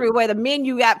Cheesecake Factory where the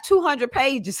menu got 200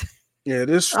 pages. Yeah,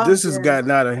 this has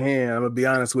gotten out of hand. I'm gonna be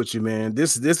honest with you, man.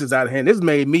 This is out of hand. This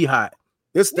made me hot.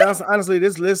 Honestly,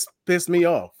 this list pissed me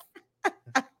off.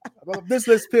 This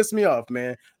list pissed me off,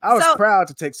 man. I was proud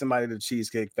to take somebody to the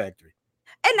Cheesecake Factory.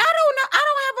 And I don't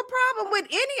have a problem with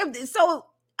any of this. So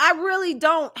I really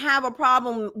don't have a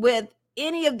problem with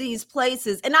any of these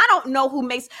places. And I don't know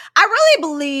I really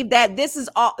believe that this is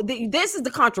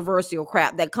the controversial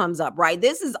crap that comes up, right?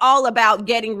 This is all about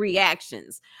getting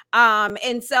reactions.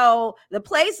 And so the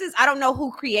places, I don't know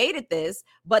who created this,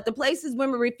 but the places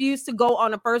women refuse to go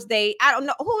on a first date, I don't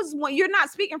know you're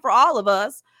not speaking for all of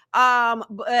us.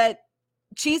 But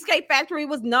Cheesecake Factory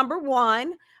was number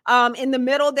 1. In the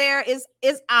middle there is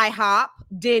IHOP,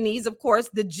 Denny's, of course,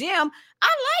 the gym. I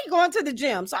like going to the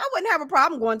gym, so I wouldn't have a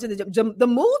problem going to the gym. The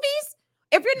movies,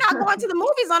 if you're not going to the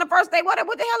movies on the first day, what the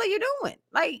hell are you doing?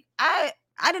 Like, I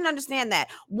didn't understand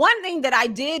that. One thing that I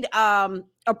did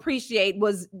appreciate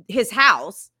was his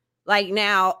house. Like,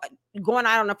 now going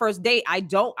out on the first date,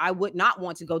 I would not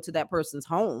want to go to that person's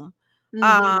home.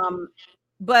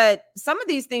 But some of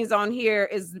these things on here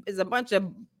is a bunch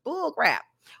of bull crap.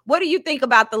 What do you think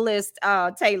about the list,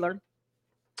 Taylor?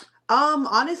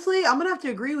 Honestly, I'm gonna have to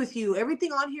agree with you.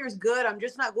 Everything on here is good. I'm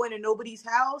just not going to nobody's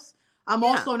house. I'm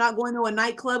also not going to a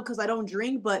nightclub because I don't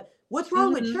drink. But what's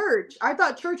wrong with church? I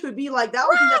thought church would be like that.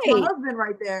 That's my husband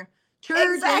right there.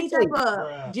 Church, any type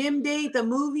of gym date, the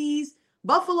movies,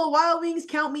 Buffalo Wild Wings,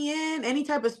 count me in. Any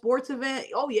type of sports event.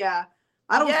 Oh yeah.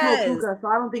 I don't smoke hookah, so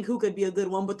I don't think hookah would be a good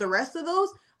one. But the rest of those,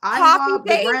 IHOP,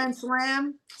 the Grand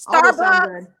Slam,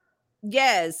 Starbucks.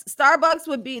 Yes, Starbucks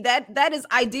would be that is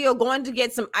ideal. Going to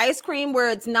get some ice cream where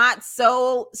it's not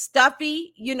so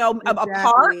stuffy.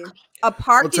 Exactly. A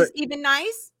park is even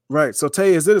nice. Right. So,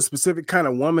 Tay, is it a specific kind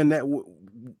of woman that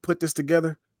put this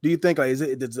together? Do you think is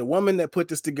it a woman that put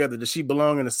this together? Does she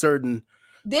belong in a certain?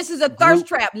 This is a thirst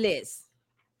trap list.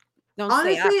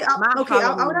 Honestly,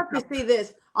 I would have to say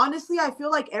this. Honestly, I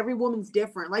feel like every woman's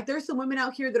different. Like, there's some women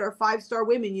out here that are 5-star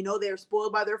women. They're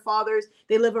spoiled by their fathers.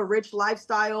 They live a rich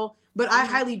lifestyle. But I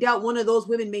highly doubt one of those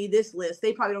women made this list.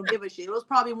 They probably don't give a shit. It was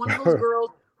probably one of those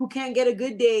girls who can't get a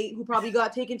good date, who probably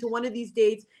got taken to one of these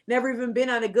dates, never even been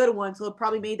on a good one, so it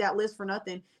probably made that list for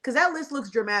nothing. Because that list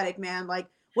looks dramatic, man. Like,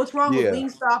 what's wrong with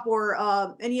Wingstop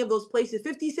or any of those places?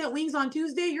 50-cent wings on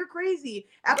Tuesday? You're crazy.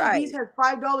 Applebee's has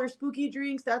 $5 spooky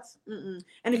drinks. That's and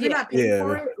if you're not paying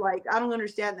for it, like, I don't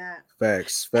understand that.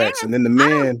 Facts. And then the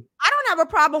man, I don't have a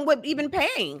problem with even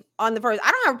paying on the first.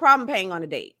 I don't have a problem paying on a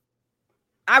date.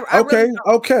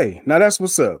 Okay. Now that's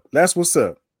what's up.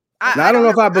 I don't know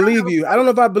if I believe you. I don't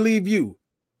know if I believe you.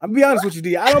 I'll be honest with you,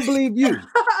 D. I don't believe you,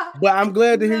 but I'm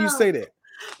glad to hear you say that.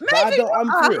 I'm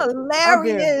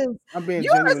hilarious. I'm being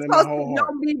genuine in my whole heart.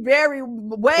 Be very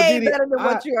way better than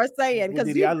what you are saying.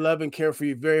 Because I love and care for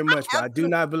you very much, but I do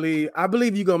not believe. I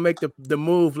believe you're gonna make the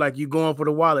move like you going for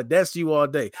the wallet. That's you all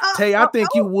day. Tay, I think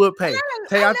you would pay.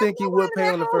 Tay, I think you would pay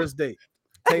on the first date.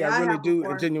 Tay, I really do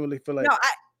and genuinely feel like. No,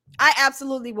 I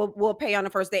absolutely will pay on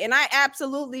the first date, and I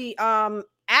absolutely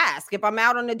ask if I'm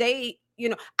out on a date. You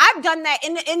know, I've done that,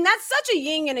 and that's such a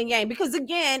yin and a yang, because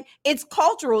again, it's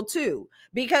cultural too.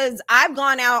 Because I've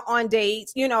gone out on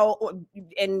dates, you know,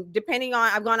 and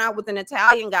I've gone out with an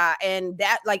Italian guy, and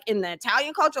that, like, in the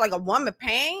Italian culture, like, a woman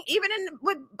paying, even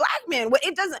with black men,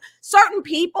 it doesn't. Certain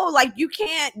people, like, you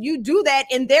do that,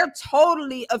 and they're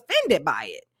totally offended by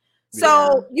it.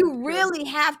 So you really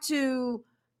have to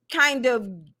kind of,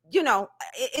 you know,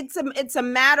 it's a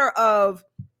matter of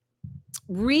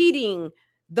reading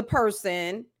the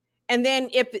person, and then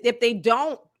if they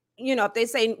don't, you know, if they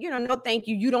say, you know, no thank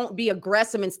you, you don't be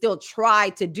aggressive and still try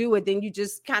to do it, then you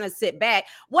just kind of sit back.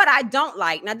 What I don't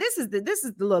like, now this is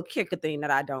the little kicker thing that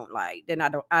I don't like, then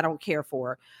I don't care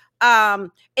for,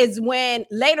 is when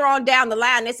later on down the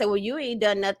line they say, well, you ain't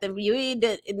done nothing, and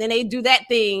then they do that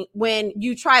thing when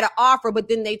you try to offer, but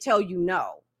then they tell you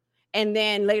no, and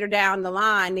then later down the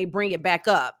line they bring it back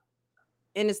up,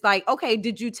 and it's like, okay,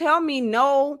 did you tell me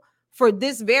no for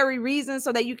this very reason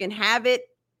so that you can have it,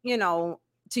 you know,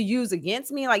 to use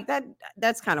against me? Like,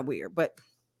 that's kind of weird, but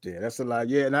yeah, that's a lot.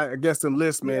 Yeah, and I guess them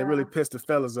lists, man, really pissed the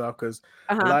fellas off, because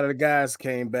a lot of the guys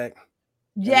came back.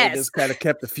 Yes, they just kind of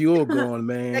kept the fuel going,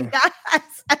 man.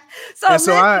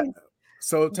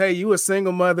 So Tay, you a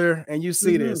single mother, and you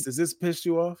see this. Does this piss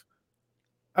you off?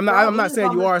 I'm not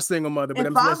saying you are a single mother, but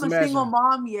if I'm a single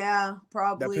mom, yeah,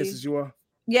 probably that pisses you off.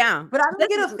 Yeah, but I don't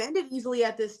get offended easily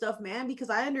at this stuff, man, because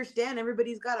I understand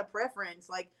everybody's got a preference.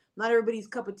 Like, not everybody's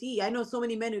cup of tea. I know so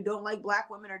many men who don't like black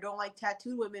women or don't like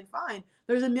tattooed women. Fine.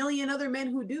 There's a million other men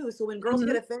who do. So when girls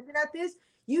get offended at this,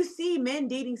 you see men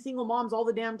dating single moms all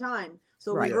the damn time.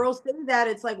 So when girls say that,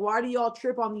 it's like, why do y'all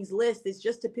trip on these lists? It's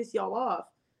just to piss y'all off.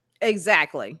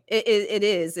 Exactly. It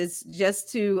is. It's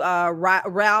just to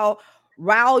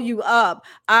rile you up.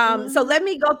 So let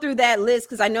me go through that list,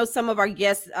 because I know some of our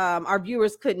guests, our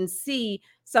viewers couldn't see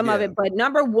some of it, but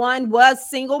number 1 was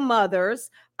single mothers.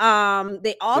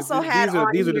 They also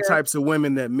these are the types of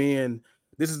women that men.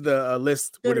 This is the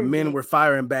list where the men were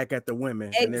firing back at the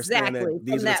women, and they're saying that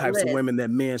these are the types of women that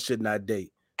men should not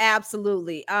date.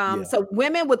 Absolutely. So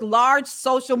women with large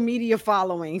social media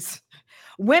followings,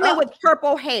 women with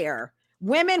purple hair,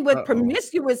 women with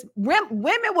promiscuous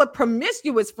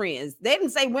friends. They didn't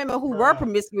say women who were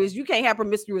promiscuous. You can't have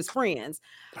promiscuous friends.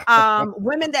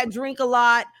 Women that drink a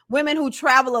lot, women who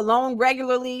travel alone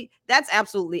regularly. That's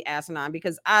absolutely asinine,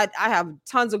 because I have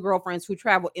tons of girlfriends who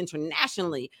travel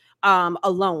internationally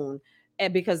alone,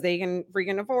 because they can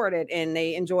freaking afford it and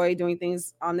they enjoy doing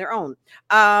things on their own.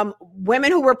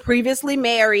 Women who were previously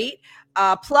married,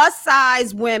 plus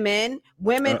size women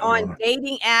on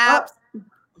dating apps.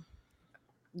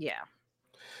 Yeah.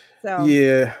 So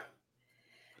yeah,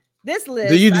 this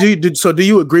list. Do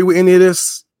you agree with any of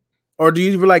this, or do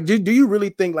you do you really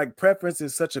think like preference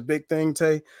is such a big thing,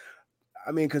 Tay?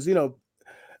 I mean, because, you know,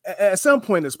 at some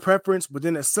point it's preference, but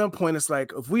then at some point it's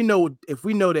like, if we know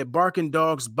that barking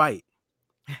dogs bite,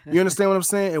 you understand what I'm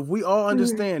saying? If we all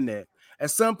understand that,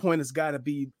 at some point it's got to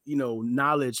be, you know,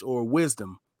 knowledge or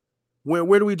wisdom.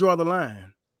 Where do we draw the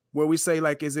line? Where we say,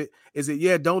 like, is it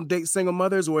don't date single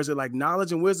mothers, or is it like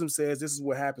knowledge and wisdom says this is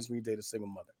what happens when you date a single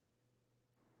mother?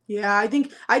 Yeah, I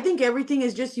think everything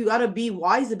is just, you got to be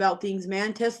wise about things,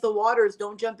 man. Test the waters.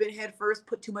 Don't jump in head first.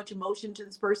 Put too much emotion to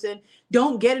this person.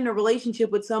 Don't get in a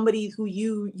relationship with somebody who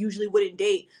you usually wouldn't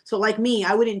date. So like me,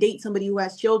 I wouldn't date somebody who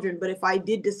has children. But if I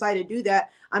did decide to do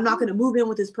that, I'm not going to move in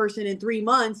with this person in 3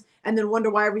 months and then wonder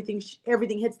why everything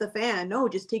hits the fan. No,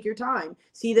 just take your time.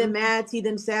 See them mad, see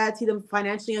them sad, see them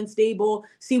financially unstable,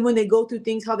 see when they go through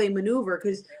things, how they maneuver.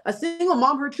 Because a single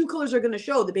mom, her true colors are going to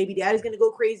show. The baby dad is going to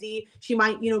go crazy. She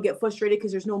might, you know, get frustrated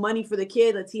because there's no money for the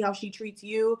kid. Let's see how she treats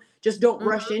you. Just don't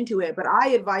rush into it. But I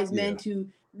advise men to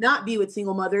not be with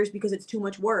single mothers because it's too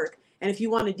much work. And if you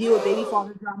want to deal with baby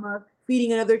father drama,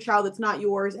 feeding another child that's not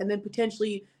yours, and then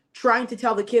potentially trying to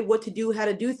tell the kid what to do, how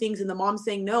to do things, and the mom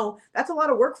saying no, that's a lot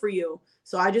of work for you.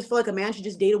 So I just feel like a man should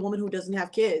just date a woman who doesn't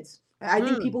have kids. I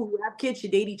think people who have kids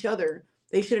should date each other.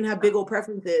 They shouldn't have big old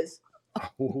preferences.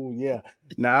 Oh yeah.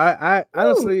 Now I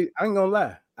honestly, I ain't gonna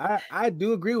lie. I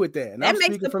do agree with that. And that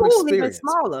makes the pool even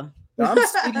smaller. I'm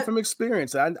speaking from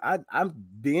experience. I'm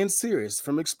being serious.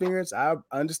 From experience, I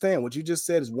understand what you just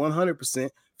said is 100%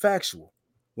 factual.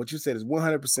 What you said is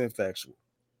 100% factual.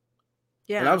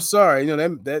 Yeah. And I'm sorry,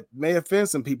 that may offend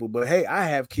some people, but hey, I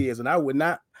have kids, and I would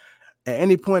not at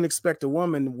any point expect a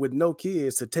woman with no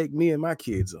kids to take me and my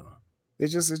kids on.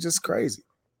 It's just crazy.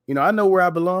 I know where I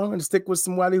belong, and stick with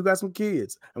somebody who got some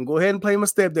kids. I'm go ahead and play my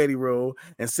stepdaddy role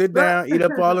and sit down, eat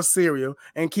up all the cereal,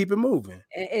 and keep it moving.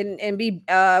 And be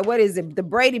what is it? The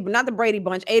Brady, but not the Brady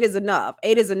Bunch. 8 is enough.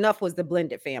 8 is enough was the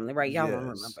blended family, right? Y'all don't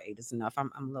remember 8 is enough. I'm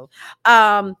a little.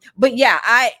 But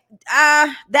yeah,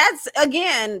 that's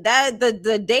again that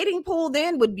the dating pool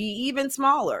then would be even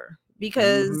smaller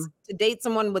because to date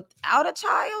someone without a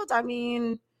child, I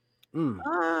mean,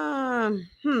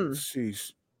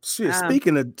 Sheesh. Shit,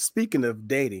 speaking of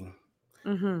dating,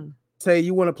 Tay,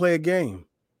 you want to play a game?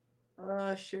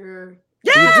 Sure.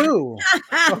 Yeah, you do.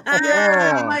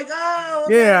 Yeah, I'm like, oh.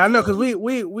 Okay. Yeah, I know, because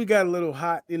we got a little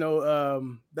hot.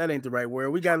 That ain't the right word.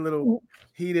 We got a little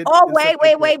heated. Oh, wait!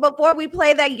 Before we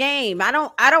play that game, I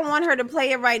don't want her to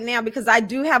play it right now because I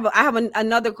have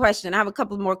another question. I have a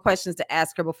couple more questions to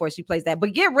ask her before she plays that.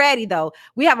 But get ready though.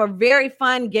 We have a very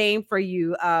fun game for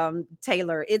you,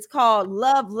 Taylor. It's called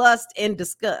Love, Lust, and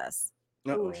Discuss.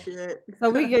 Oh shit!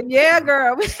 So we can, yeah,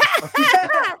 girl. All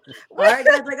right,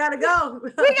 guys, I gotta go.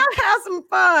 We gonna have some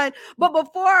fun. But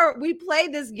before we play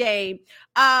this game,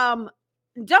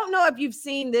 don't know if you've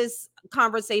seen this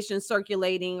conversation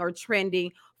circulating or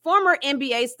trending. Former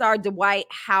NBA star Dwight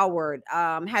Howard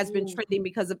has been trending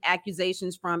because of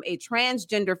accusations from a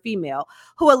transgender female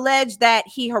who alleged that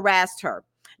he harassed her.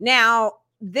 Now,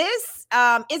 this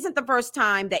isn't the first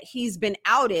time that he's been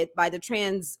outed by the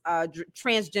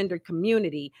transgender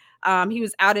community. He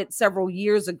was outed several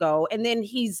years ago, and then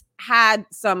he's had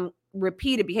some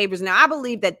repeated behaviors. Now, I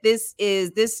believe that this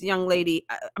young lady,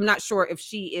 I'm not sure if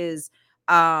she is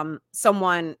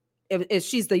someone, if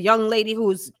she's the young lady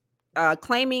who's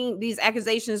claiming these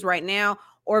accusations right now,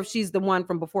 or if she's the one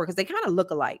from before, because they kind of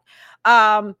look alike.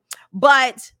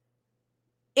 But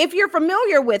if you're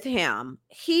familiar with him,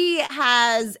 he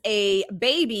has a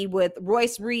baby with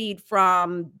Royce Reed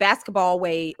from Basketball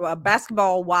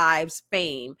Wives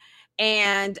fame.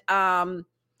 And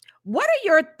what are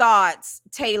your thoughts,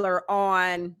 Taylor,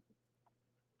 on...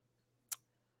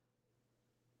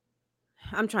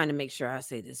 I'm trying to make sure I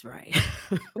say this right.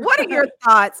 What are your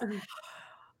thoughts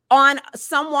on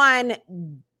someone,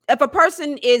 if a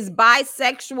person is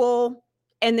bisexual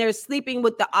and they're sleeping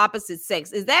with the opposite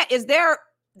sex? Is there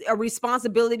a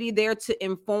responsibility there to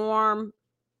inform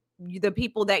the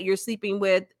people that you're sleeping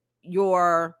with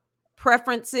your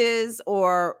preferences,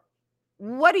 or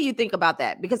what do you think about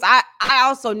that? Because I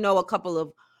also know a couple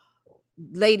of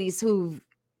ladies who've,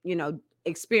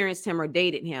 experienced him or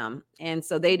dated him, and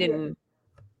so they didn't.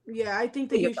 Yeah, I think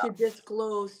that you should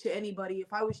disclose to anybody.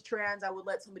 If I was trans, I would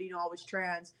let somebody know I was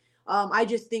trans. I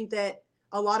just think that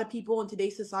a lot of people in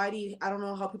today's society, I don't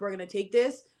know how people are going to take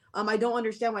this. I don't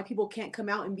understand why people can't come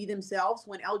out and be themselves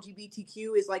when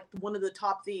LGBTQ is like one of the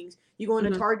top things. You go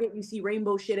into Target, you see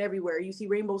rainbow shit everywhere. You see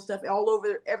rainbow stuff all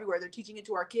over everywhere. They're teaching it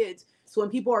to our kids. So when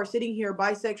people are sitting here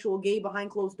bisexual, gay,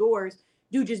 behind closed doors,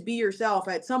 do just be yourself.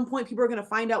 At some point, people are going to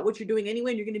find out what you're doing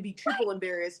anyway, and you're going to be triple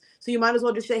embarrassed. So you might as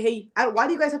well just say, hey, why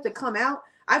do you guys have to come out?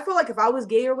 I feel like if I was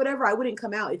gay or whatever, I wouldn't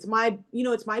come out. It's my,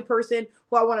 it's my person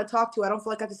who I want to talk to. I don't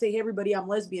feel like I have to say, hey, everybody, I'm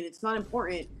lesbian. It's not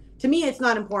important. To me, it's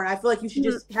not important. I feel like you should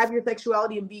just have your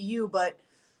sexuality and be you. But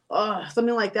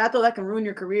something like that, though, that can ruin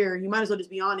your career. You might as well just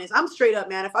be honest. I'm straight up,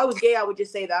 man. If I was gay, I would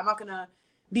just say that. I'm not going to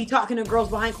be talking to girls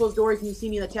behind closed doors and you see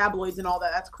me in the tabloids and all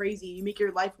that. That's crazy. You make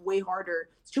your life way harder.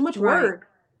 It's too much work.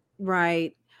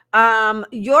 Right.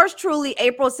 Yours truly,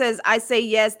 April says, I say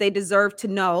yes, they deserve to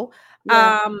know.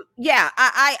 Yeah.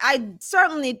 I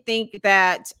certainly think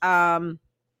that,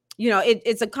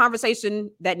 it's a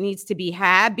conversation that needs to be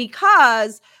had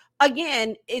because,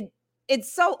 again,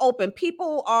 it's so open.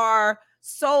 People are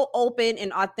so open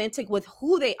and authentic with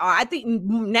who they are. I think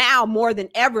now more than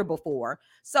ever before.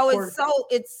 So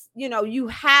you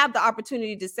have the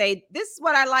opportunity to say, this is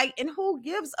what I like, and who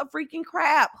gives a freaking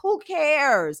crap? Who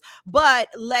cares? But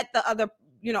let the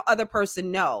other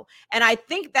person know. And I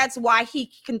think that's why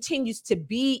he continues to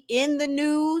be in the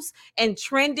news and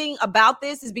trending about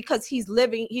this, is because he's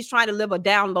trying to live a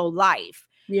down low life.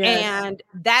 And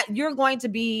that you're going to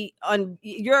be on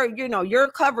your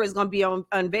cover is going to be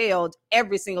unveiled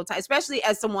every single time, especially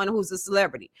as someone who's a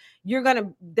celebrity.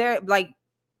 They're like,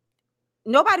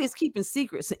 nobody's keeping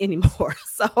secrets anymore.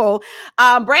 So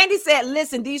Brandy said,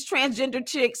 listen, these transgender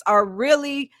chicks are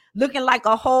really looking like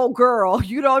a whole girl.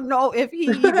 You don't know if he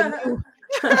even knew.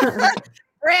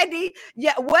 Brandy,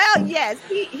 yeah, well, yes,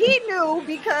 he knew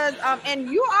because and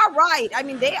you are right. I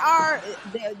mean, they are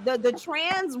the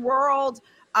trans world,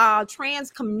 trans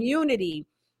community.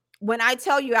 When I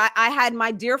tell you, I had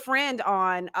my dear friend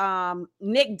on,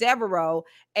 Nick Devereaux,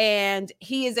 and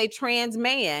he is a trans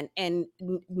man, and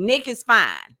Nick is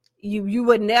fine. You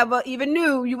would never even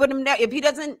you wouldn't have, if he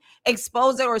doesn't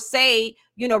expose it or say,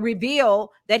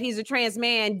 reveal that he's a trans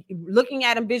man. Looking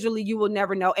at him visually, you will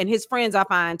never know. And his friends are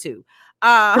fine too.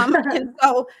 And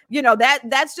so,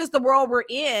 that's just the world we're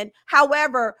in.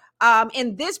 However,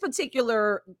 in this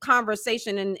particular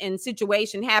conversation and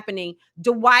situation happening,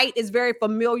 Dwight is very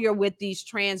familiar with these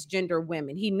transgender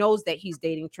women. He knows that he's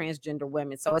dating transgender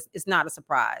women, so it's not a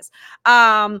surprise.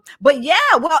 But yeah,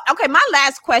 well, okay. My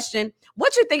last question: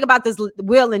 what you think about this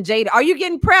Will and Jada? Are you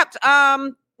getting prepped,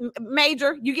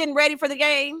 Major? You getting ready for the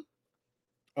game?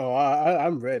 Oh,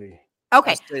 I'm ready.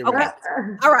 Okay. Okay.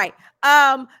 All right.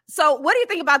 So what do you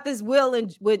think about this Will and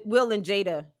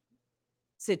Jada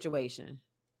situation?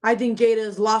 I think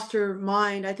Jada's lost her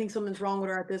mind. I think something's wrong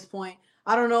with her at this point.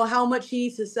 I don't know how much she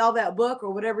needs to sell that book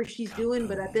or whatever she's doing,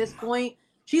 but at this point,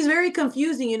 she's very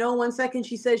confusing. 1 second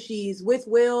she says she's with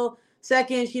Will,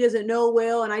 second she doesn't know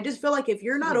Will, and I just feel like if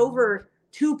you're not over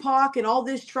Tupac and all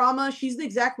this trauma, she's the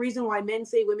exact reason why men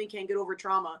say women can't get over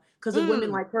trauma, because of women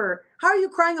like her. How are you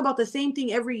crying about the same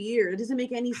thing every year? It doesn't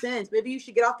make any sense. Maybe you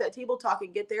should get off that table talk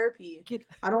and get therapy.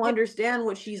 I don't understand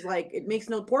what she's like. It makes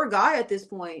no poor guy at this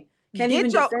point. Can't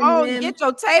even defend him. Get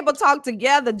your table talk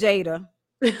together, Jada.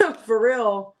 For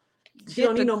real. She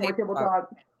don't need no more table talk.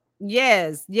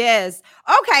 Yes.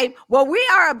 Okay. Well, we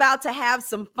are about to have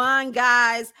some fun,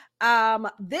 guys.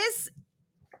 This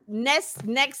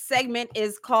next segment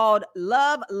is called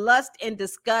Love, Lust, and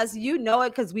Disgust. You know it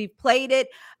because we've played it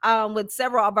with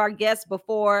several of our guests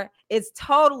before. It's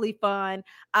totally fun.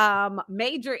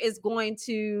 Major is going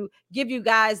to give you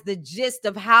guys the gist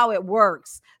of how it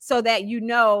works so that you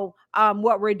know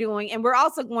what we're doing. And we're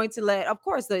also going to let, of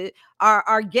course,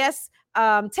 our guests,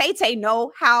 Tay Tay,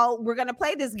 know how we're going to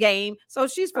play this game. So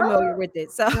she's familiar with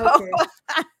it. So,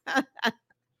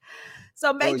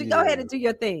 so Major, go ahead and do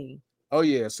your thing. Oh,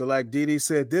 yeah. So like DiDi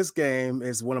said, this game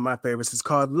is one of my favorites. It's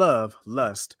called Love,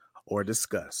 Lust, or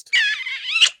Disgust.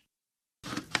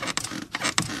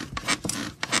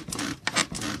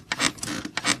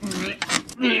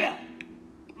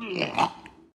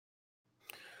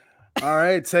 All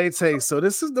right, Tay Tay. So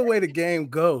this is the way the game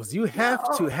goes. You have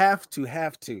to.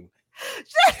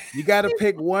 You got to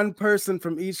pick one person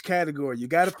from each category. You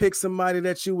got to pick somebody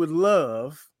that you would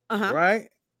love, right?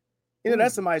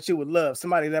 That's somebody you would love.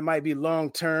 Somebody that might be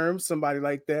long-term, somebody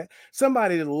like that.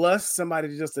 Somebody to lust,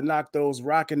 somebody just to knock those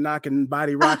knocking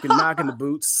the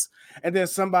boots. And then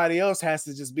somebody else has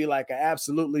to just be like an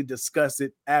absolutely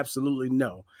disgusted, absolutely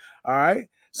no. All right.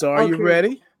 So are you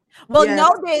ready? Well,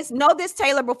 know this,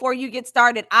 Taylor, before you get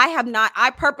started.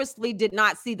 I purposely did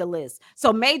not see the list.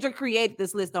 So Major created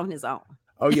this list on his own.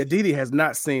 Oh, yeah. DiDi has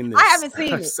not seen this. I haven't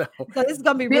seen it. So this is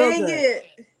going to be real good.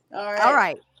 All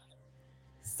right.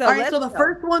 So the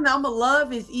first one that I'm gonna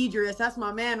love is Idris. That's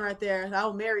my man right there.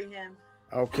 I'll marry him.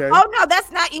 Okay. Oh no, that's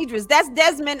not Idris. That's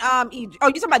Desmond. Idris. Oh,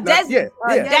 you talking about Desmond?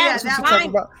 That's what talking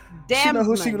about. She know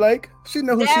who she like. She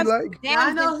know who she like.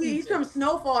 I know he's from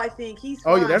Snowfall. I think he's.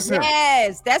 Fine. Oh yeah, that's him.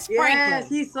 Yes, that's Franklin. Yes,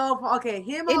 he's so okay.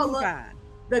 Him.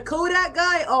 The Kodak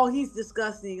guy. Oh, he's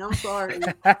disgusting. I'm sorry.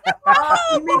 I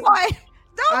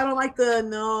don't like he's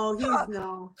no.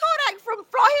 Kodak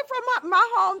from my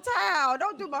hometown.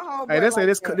 Don't do my home. Hey, that's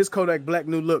this Kodak black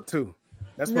new look too.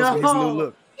 That's supposed to be his new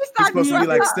look. He's supposed to be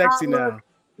like sexy now.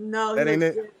 No, that ain't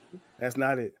it. That's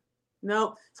not it.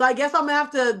 No. So I guess I'm gonna have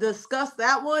to discuss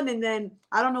that one, and then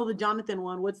I don't know the Jonathan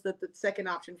one. What's the second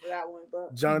option for that one?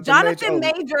 But Jonathan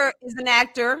Major is an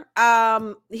actor.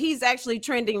 He's actually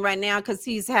trending right now because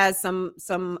he's has some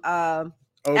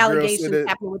allegations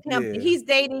happening with him. Yeah. He's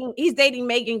dating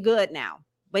Megan Good now,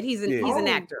 but he's an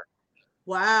actor.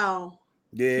 Wow.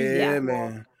 Yeah,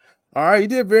 man. All right, you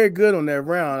did very good on that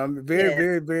round. I'm very,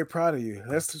 very, very proud of you.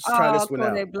 Let's just try this one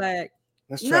out. Black.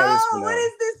 Let's try this one out. What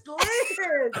is this list?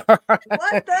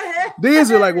 What the heck?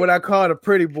 These are like what I call the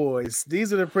pretty boys.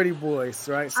 These are the pretty boys,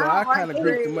 right? So I kind of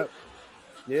grouped them up.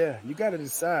 Yeah, you got to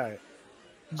decide.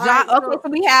 So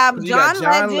we have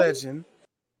John Legend,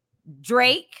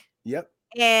 Drake. Yep.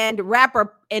 and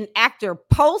rapper and actor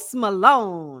Post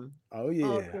Malone. Oh yeah.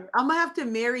 Okay. I'm gonna have to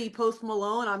marry Post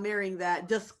Malone. I'm marrying that.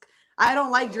 Just I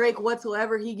don't like Drake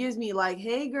whatsoever. He gives me like,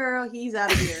 hey girl, he's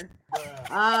out of here.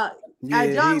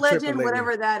 John Legend,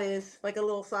 whatever that is, like a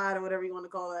little side or whatever you want to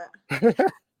call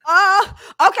that.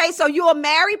 Okay, so you'll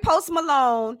marry Post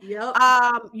Malone. Yep.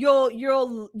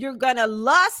 You're gonna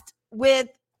lust with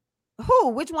who?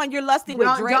 Which one you're lusting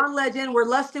with? Drake? John Legend. We're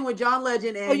lusting with John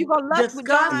Legend, and you gonna lust with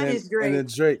John? Is Drake. And then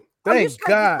Drake. Thank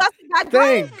God.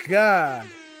 Thank God.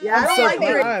 Yeah,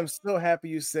 I am so happy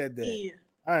you said that.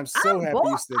 I'm so happy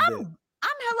you said that.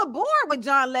 I'm hella bored with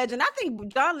John Legend. I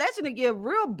think John Legend would get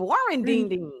real boring. Ding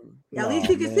ding. Yeah, at least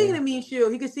he could sing to me.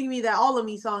 He could sing me that All of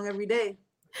Me song every day.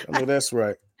 Oh, that's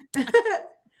right.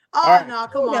 Right. No,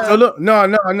 come on. So look,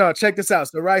 no. Check this out.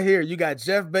 So right here, you got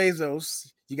Jeff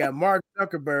Bezos, you got Mark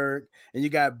Zuckerberg, and you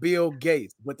got Bill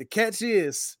Gates. But the catch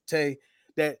is, Tay,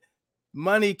 that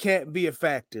money can't be a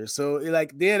factor. So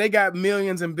like they got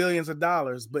millions and billions of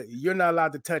dollars, but you're not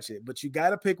allowed to touch it. But you got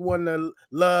to pick one to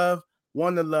love,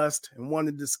 one to lust, and one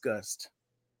to disgust.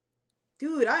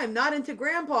 Dude, I am not into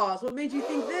grandpas. What made you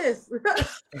think this?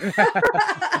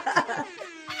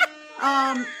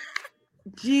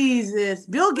 Jesus.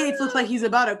 Bill Gates looks like he's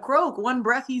about to croak. One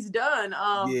breath, he's done.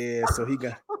 Yeah, so he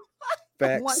got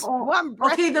facts. One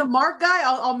breath. Okay, the Mark guy,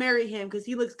 I'll marry him because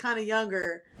he looks kind of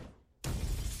younger.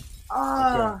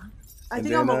 I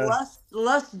think I'm a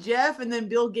lust Jeff, and then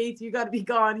Bill Gates, you got to be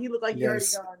gone. He looked like he already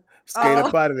gone. Skate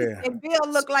up out of there. And Bill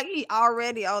looked like he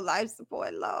already on life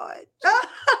support, Lord.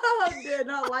 Yeah,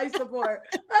 not life support.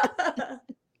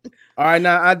 All right,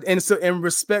 now, so in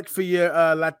respect for your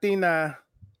Latina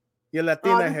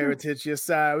heritage, your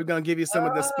side, we're gonna give you some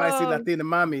of the spicy Latina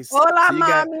mommies. Hola, so you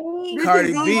got mommy.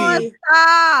 Cardi B,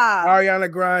 Ariana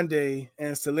Grande,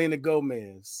 and Selena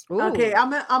Gomez. Ooh. Okay,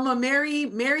 I'm a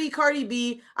marry Cardi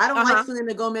B. I don't like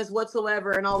Selena Gomez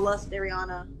whatsoever, and I'll lust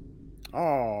Ariana.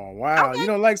 Oh wow, you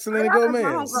don't like Selena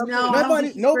Gomez? No,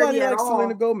 nobody likes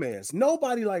Selena Gomez.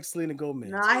 Nobody likes Selena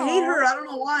Gomez. No, I hate her. I don't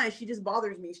know why. She just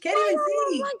bothers me. She can't even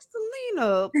sing. Like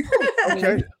Selena.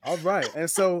 Okay, all right, and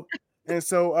so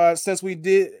since we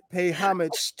did pay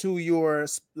homage to your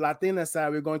Latina side,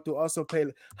 we're going to also pay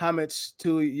homage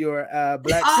to your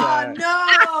black side.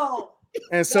 Oh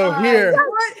no! And so here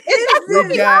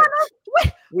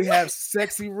we have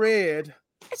Sexy Red,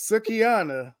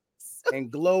 Sukiana,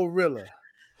 and Glorilla.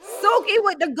 Suki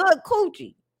with the good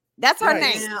coochie. That's her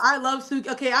name. Yeah, I love Suki.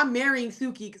 Okay, I'm marrying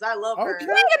Suki because I love her.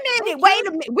 Wait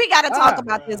a minute. We got to talk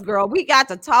about this, girl. We got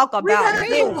to talk about this.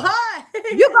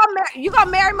 You gonna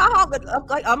marry my home?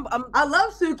 I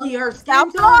love Suki. Her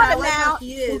skin tone. I like how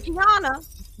she is. Sukiana.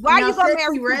 Why are you gonna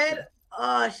marry Red?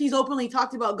 She's openly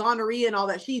talked about gonorrhea and all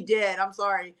that. She dead. I'm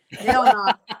sorry. Hell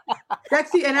no.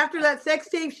 Sexy. And after that sex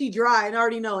tape, she dry. And I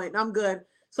already know it. And I'm good.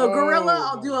 So Gorilla,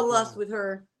 I'll do a lust with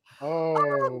her.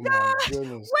 Oh my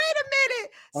goodness. Wait a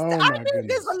minute. I need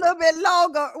this a little bit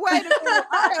longer. Wait a minute.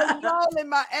 I am rolling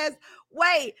my ass.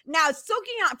 Wait. Now,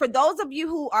 Sukiana, for those of you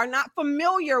who are not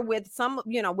familiar with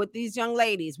with these young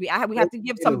ladies, we have to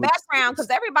give some background because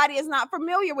everybody is not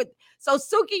familiar with. So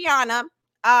Sukiana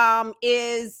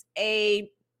is a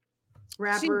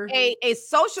rapper, a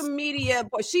social media,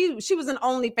 but she was an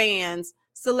OnlyFans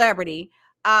celebrity.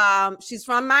 She's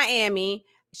from Miami.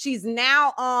 She's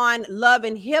now on Love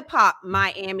and Hip Hop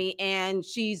Miami, and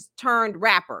she's turned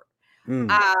rapper.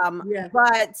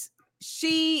 But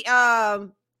she's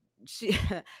trying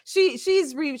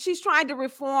to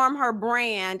reform her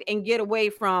brand and get away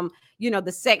from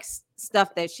the sex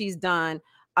stuff that she's done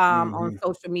on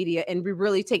social media and be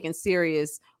really taken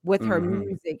serious with her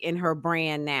music and her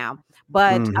brand now.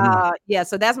 But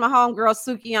so that's my homegirl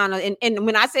Sukiana. And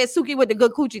when I say Suki with the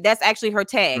good coochie, that's actually her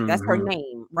tag. That's her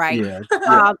name, right? Yeah.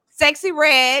 Sexy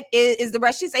Red is the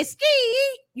rest. She say ski,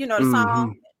 the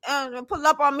song. Pull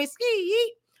up on me,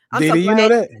 ski. DiDi, you know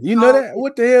that? You know that?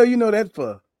 What the hell you know that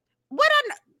for? What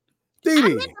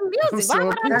DiDi. That's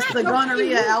the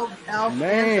gonorrhea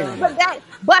man.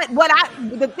 But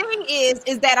the thing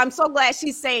is that I'm so glad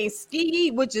she's saying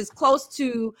ski, which is close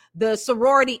to the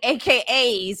sorority,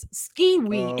 AKA's ski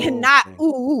week, and not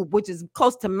ooh, which is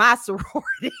close to my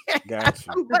sorority.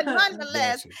 Gotcha. But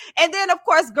nonetheless, and then of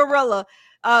course Glorilla.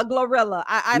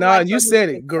 You said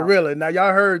it, Gorilla. Now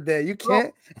y'all heard that. You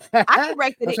can't. I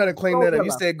corrected it. I'm trying to clean that up.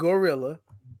 You said Gorilla.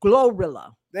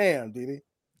 Glorilla. Damn, DiDi.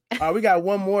 We got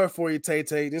one more for you, Tay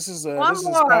Tay. This is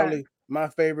probably my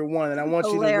favorite one, and I want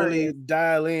you to really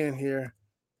dial in here.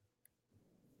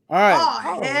 All right.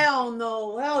 Oh, hell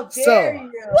no! How dare you?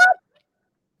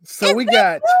 So we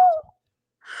got.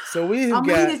 I'm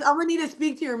gonna need to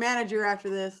speak to your manager after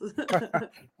this.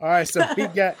 All right, so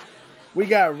we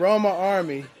got Roma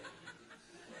Army,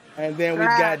 and then we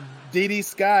got DiDi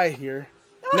Skky here.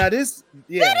 Now this,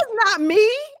 that is not me.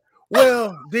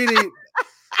 Well, DiDi.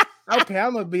 Okay,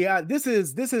 I'm gonna be out. This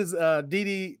is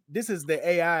DiDi. This is the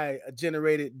AI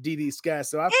generated DiDi Skky.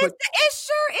 So it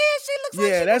sure is. She looks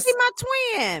like she could be my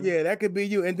twin. Yeah, that could be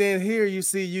you. And then here you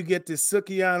see you get the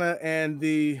Sukihana and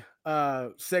the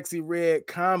Sexy Red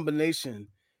combination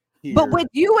here. But with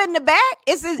you in the back,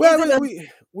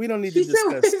 we don't need to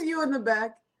discuss. With you in the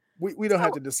back. We don't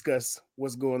have to discuss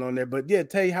what's going on there, but yeah,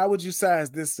 Tay, how would you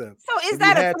size this up? So is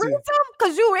that a threesome?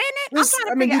 Because you in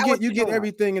it? You get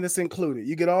everything and it's included.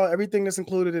 You get everything that's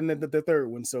included in the third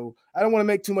one. So I don't want to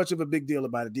make too much of a big deal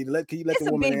about it. Can you let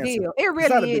the woman answer? Deal. It really it's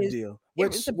not a big deal.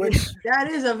 That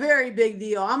is a very big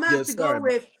deal. I'm gonna have to go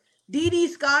with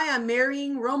DiDi Skky. I'm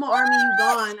marrying Roma Army. You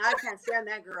gone? I can't stand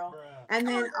that girl. And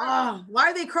then, why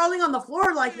are they crawling on the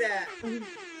floor like that?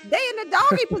 They in the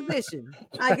doggy position.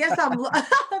 I guess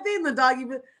they in the doggy,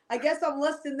 but I guess I'm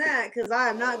less than that because I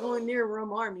am not going near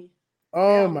Roma Army.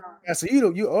 Oh my God! So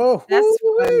that's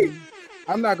funny.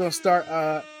 I'm not gonna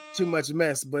start too much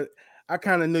mess, but I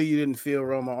kind of knew you didn't feel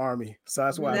Roma Army, so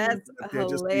that's why that's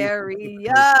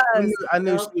hilarious. I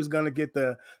knew she was gonna get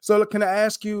the. So can I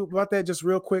ask you about that just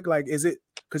real quick? Like, is it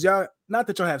because y'all not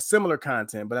that y'all have similar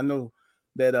content, but I know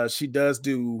that she does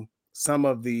do some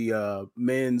of the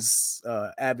men's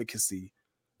advocacy.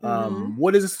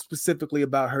 What is it specifically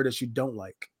about her that you don't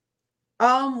like?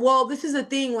 Well, this is a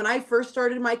thing. When I first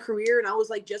started my career and I was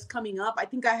like just coming up, I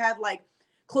think I had like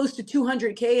close to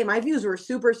 200K and my views were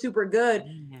super, super good.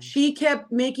 She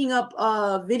kept making up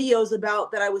videos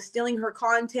about that I was stealing her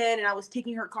content and I was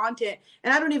taking her content.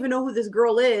 And I don't even know who this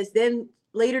girl is. Then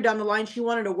later down the line, she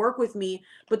wanted to work with me.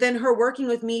 But then her working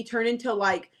with me turned into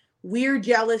like weird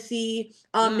jealousy,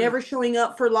 never showing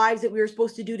up for lives that we were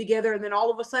supposed to do together. And then all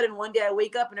of a sudden, one day I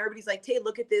wake up and everybody's like, Tay,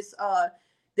 look at this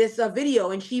video.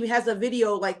 And she has a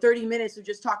video like 30 minutes of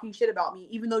just talking shit about me,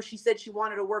 even though she said she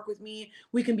wanted to work with me.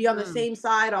 We can be on the same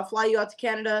side. I'll fly you out to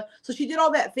Canada. So she did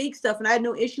all that fake stuff and I had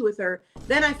no issue with her.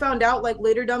 Then I found out like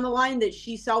later down the line that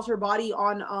she sells her body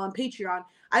on Patreon.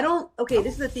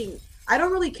 This is the thing. I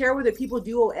don't really care whether people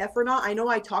do OF or not. I know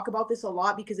I talk about this a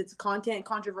lot because it's content,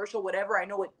 controversial, whatever. I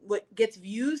know what gets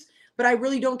views, but I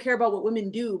really don't care about what women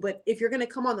do. But if you're going to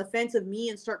come on the fence of me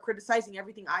and start criticizing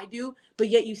everything I do, but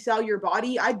yet you sell your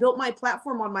body, I built my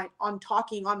platform on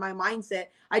talking, on my mindset.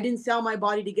 I didn't sell my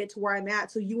body to get to where I'm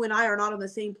at. So you and I are not on the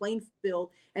same playing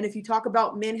field. And if you talk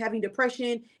about men having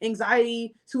depression,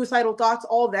 anxiety, suicidal thoughts,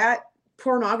 all that,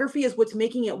 pornography is what's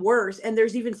making it worse. And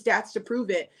there's even stats to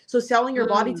prove it. So selling your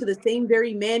body to the same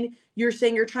very men you're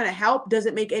saying you're trying to help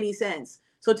doesn't make any sense.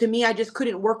 So to me, I just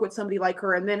couldn't work with somebody like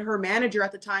her. And then her manager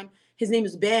at the time, his name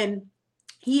is Ben.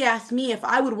 He asked me if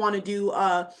I would want to do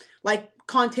like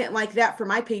content like that for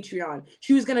my Patreon.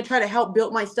 She was going to try to help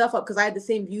build my stuff up because I had the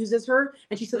same views as her.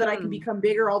 And she said that I could become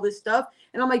bigger, all this stuff.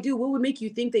 And I'm like, dude, what would make you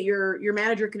think that your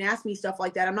manager can ask me stuff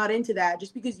like that? I'm not into that.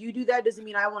 Just because you do that doesn't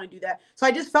mean I want to do that. So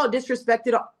I just felt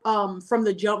disrespected from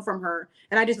the jump from her.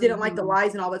 And I just didn't like the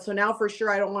lies and all that. So now for sure,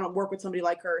 I don't want to work with somebody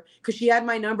like her because she had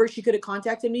my number. She could have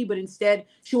contacted me, but instead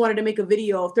she wanted to make a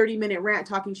video, a 30-minute rant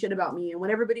talking shit about me. And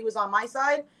when everybody was on my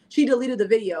side, she deleted the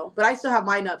video, but I still have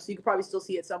mine up. So you could probably still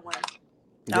see it somewhere.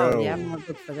 Oh yeah, I'm gonna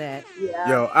look for that. Yeah.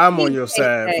 Yo, I'm on your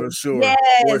side for sure.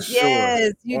 Yes,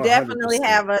 you 100%. Definitely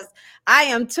have us. I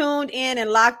am tuned in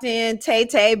and locked in. Tay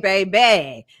Tay Bay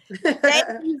Bee.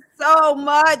 Thank you so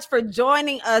much for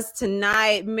joining us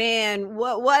tonight, man.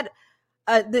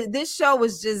 This show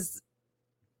was just,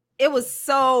 it was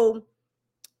so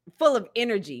full of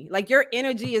energy. Like your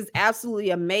energy is absolutely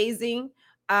amazing.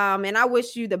 And I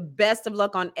wish you the best of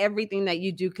luck on everything that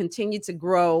you do. Continue to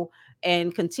grow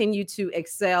and continue to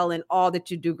excel in all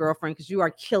that you do, girlfriend, because you are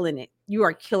killing it. You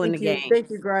are killing the game. Thank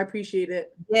you, girl. I appreciate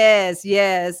it.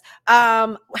 Yes.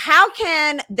 How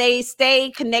can they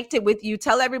stay connected with you?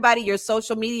 Tell everybody your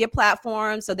social media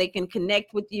platforms so they can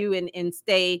connect with you and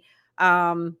stay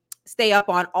up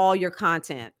on all your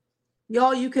content.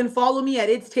 Y'all, you can follow me at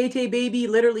It's Tay Tay Bay Bee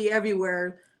literally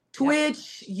everywhere.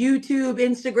 Twitch, YouTube,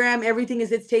 Instagram, everything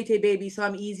is It's Tay Tay Bay Bee, so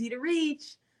I'm easy to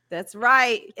reach. That's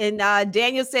right. And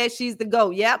Daniel says she's the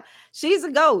GOAT. Yep, she's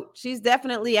a GOAT. She's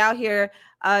definitely out here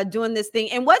doing this thing.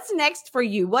 And what's next for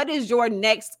you? What is your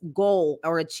next goal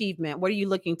or achievement? What are you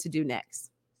looking to do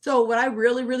next? So what I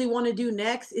really, really want to do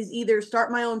next is either start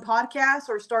my own podcast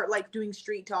or start like doing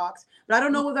street talks. But I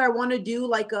don't know whether I want to do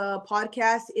like a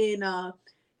podcast in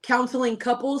counseling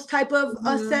couples type of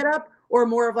setup or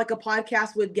more of like a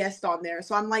podcast with guests on there.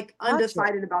 So I'm like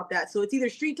undecided about that. So it's either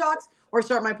street talks or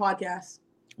start my podcast.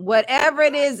 Whatever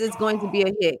it is, it's going to be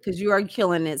a hit because you are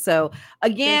killing it. So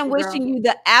again, wishing you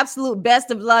the absolute best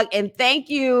of luck, and thank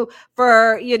you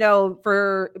for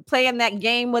for playing that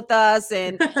game with us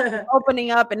and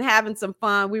opening up and having some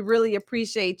fun. We really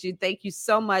appreciate you. Thank you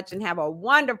so much, and have a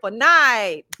wonderful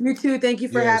night. You too. Thank you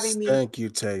for having me. Thank you,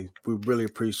 Tay. We really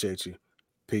appreciate you.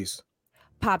 Peace.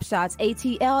 Pop Shots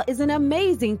ATL is an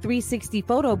amazing 360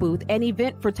 photo booth and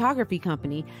event photography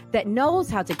company that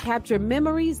knows how to capture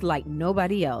memories like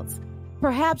nobody else.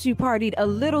 Perhaps you partied a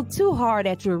little too hard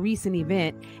at your recent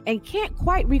event and can't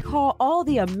quite recall all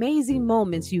the amazing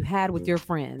moments you had with your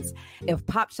friends. If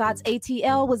Pop Shots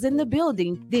ATL was in the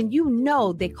building, then you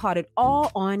know they caught it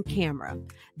all on camera.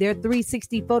 Their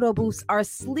 360 photo booths are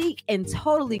sleek and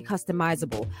totally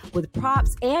customizable with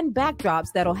props and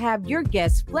backdrops that'll have your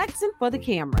guests flexing for the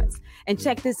cameras. And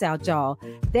check this out, y'all.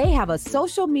 They have a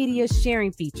social media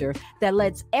sharing feature that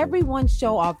lets everyone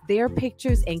show off their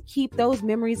pictures and keep those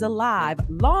memories alive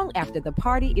long after the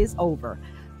party is over.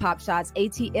 Pop Shots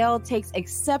ATL takes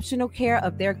exceptional care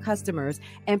of their customers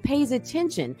and pays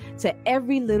attention to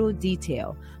every little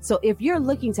detail. So if you're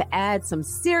looking to add some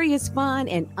serious fun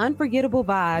and unforgettable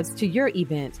vibes to your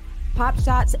event, Pop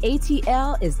Shots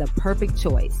ATL is the perfect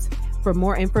choice. For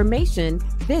more information,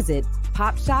 visit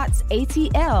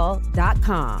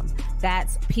popshotsatl.com.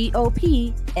 That's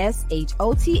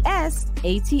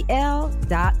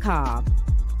POPSHOTSATL.com.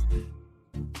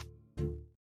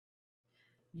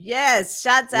 Yes,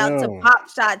 shouts out to Pop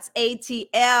Shots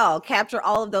ATL. Capture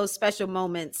all of those special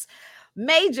moments.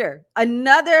 Major,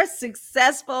 another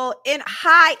successful and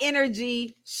high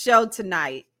energy show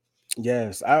tonight.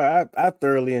 Yes, I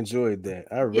thoroughly enjoyed that.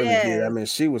 I really did. I mean,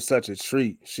 she was such a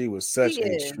treat. She was such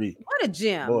a treat. What a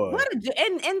gem. Boy. What a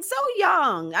and so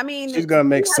young. I mean, she's gonna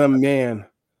make some man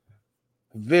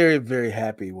very, very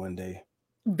happy one day.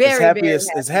 Very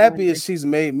as happy as she's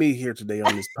made me here today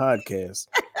on this podcast.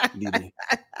 DiDi.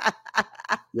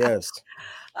 Yes.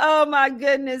 Oh my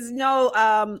goodness.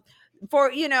 No,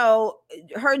 for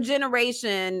her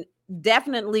generation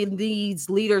definitely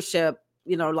needs leadership,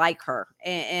 like her.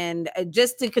 And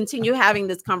just to continue having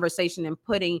this conversation and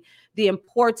putting the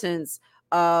importance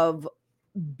of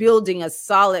building a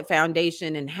solid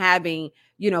foundation and having,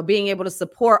 being able to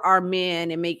support our men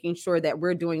and making sure that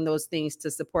we're doing those things to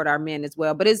support our men as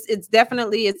well. But it's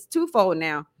definitely, it's twofold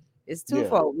now. It's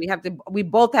twofold. Yeah. We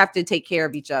both have to take care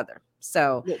of each other.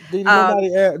 So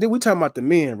DiDi, we talking about the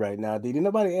men right now, DiDi.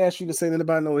 Nobody asked you to say that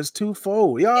anybody know it's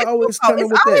twofold. Y'all always coming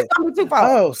with that.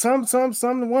 Oh, some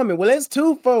woman. Well, it's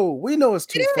twofold. We know it's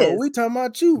twofold. We talking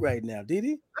about you right now,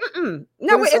 DiDi.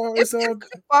 No, it's twofold. It's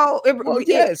twofold.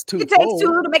 It takes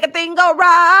two to make a thing go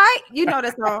right. You know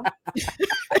that song.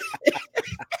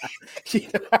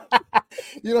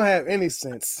 You don't have any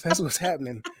sense. That's what's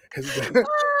happening.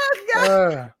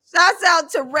 Shouts out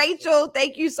to Rachel.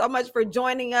 Thank you so much for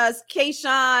joining us.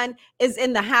 Kayshawn is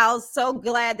in the house. So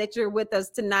glad that you're with us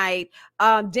tonight.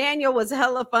 Daniel was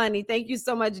hella funny. Thank you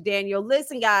so much, Daniel.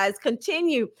 Listen, guys,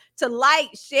 continue to like,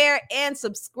 share, and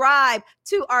subscribe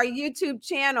to our YouTube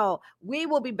channel. We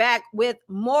will be back with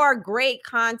more great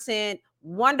content,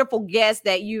 wonderful guests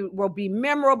that you will be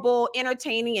memorable,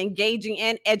 entertaining, engaging,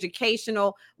 and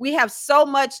educational. We have so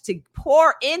much to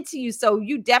pour into you, so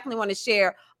you definitely want to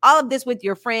share all of this with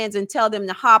your friends and tell them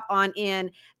to hop on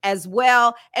in as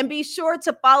well. And be sure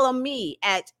to follow me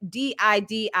at DiDi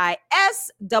Skky,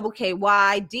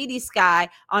 DiDi Skky,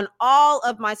 on all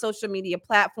of my social media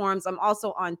platforms. I'm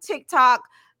also on TikTok,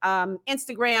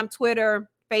 Instagram, Twitter,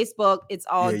 Facebook. It's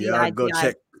all DiDi. Go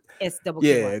check.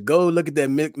 Go look at that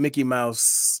Mickey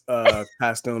Mouse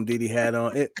costume DiDi had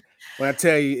on. It when I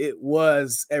tell you it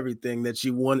was everything that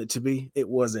you want it to be, it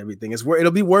was everything. It'll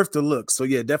be worth the look. So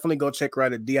yeah, definitely go check her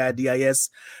out at DiDi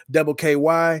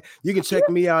Skky. You can check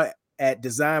me out at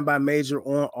Design by Major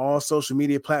on all social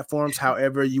media platforms.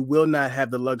 However, you will not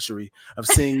have the luxury of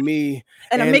seeing me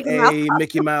in a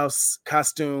Mickey Mouse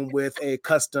costume with a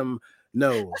custom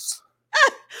nose.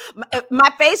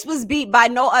 My face was beat by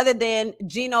no other than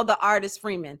Gino the Artist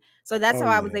Freeman. So that's how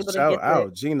I was able to get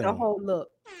the whole look.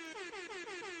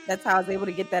 That's how I was able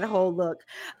to get that whole look.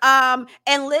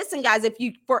 And listen, guys, if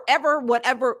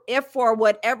for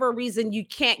whatever reason you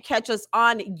can't catch us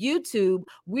on YouTube,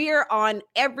 we're on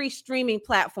every streaming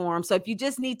platform. So if you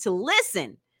just need to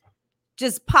listen,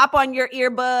 just pop on your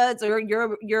earbuds or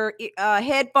your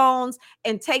headphones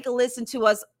and take a listen to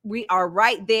us. We are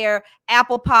right there.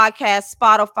 Apple Podcasts,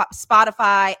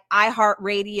 Spotify,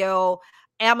 iHeartRadio,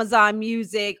 Amazon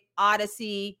Music,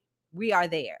 Odyssey. We are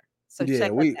there. So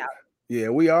check us out. Yeah,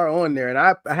 we are on there, and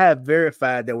I have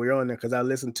verified that we're on there because I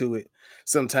listen to it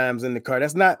sometimes in the car.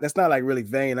 That's not like really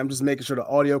vain. I'm just making sure the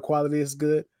audio quality is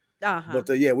good. But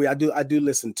yeah, I do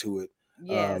listen to it.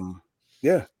 Yes.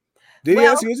 Yeah.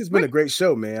 It's been a great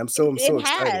show, man. I'm so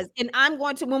excited. And I'm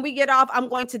going to, when we get off, I'm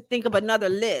going to think of another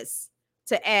list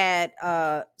to add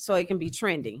so it can be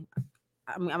trending.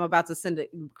 I'm about to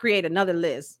create another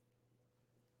list.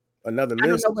 I don't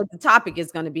know what the topic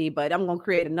is going to be, but I'm going to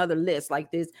create another list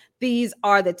like this. These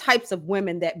are the types of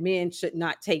women that men should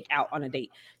not take out on a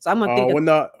date. So I'm going to think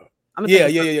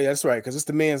yeah, that's right, because it's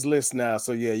the men's list now.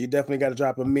 So yeah, you definitely got to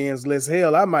drop a men's list.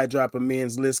 Hell, I might drop a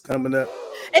men's list coming up.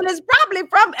 And it's probably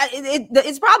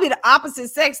it's probably the opposite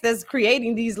sex that's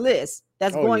creating these lists.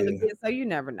 That's going against. So you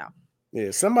never know.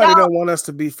 Yeah, somebody don't want us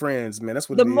to be friends, man. That's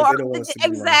what it is. They don't want us to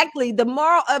exactly. The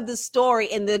moral of the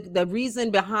story and the reason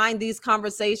behind these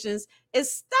conversations is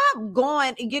stop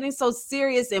going and getting so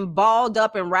serious and balled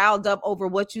up and riled up over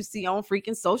what you see on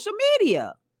freaking social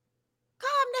media. Calm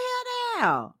the hell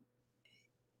down.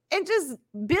 And just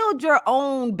build your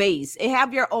own base and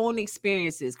have your own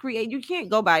experiences. You can't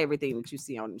go by everything that you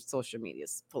see on social media.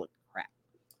 It's full of crap.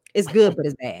 It's good, but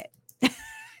it's bad.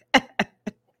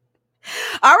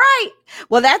 All right.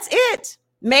 Well, that's it.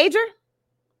 Major,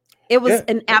 it was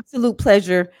an absolute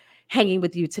pleasure hanging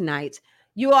with you tonight.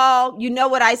 You all, you know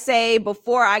what I say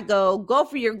before I go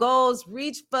for your goals,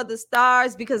 reach for the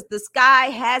stars because the sky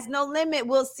has no limit.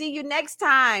 We'll see you next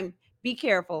time. Be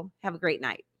careful. Have a great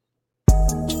night.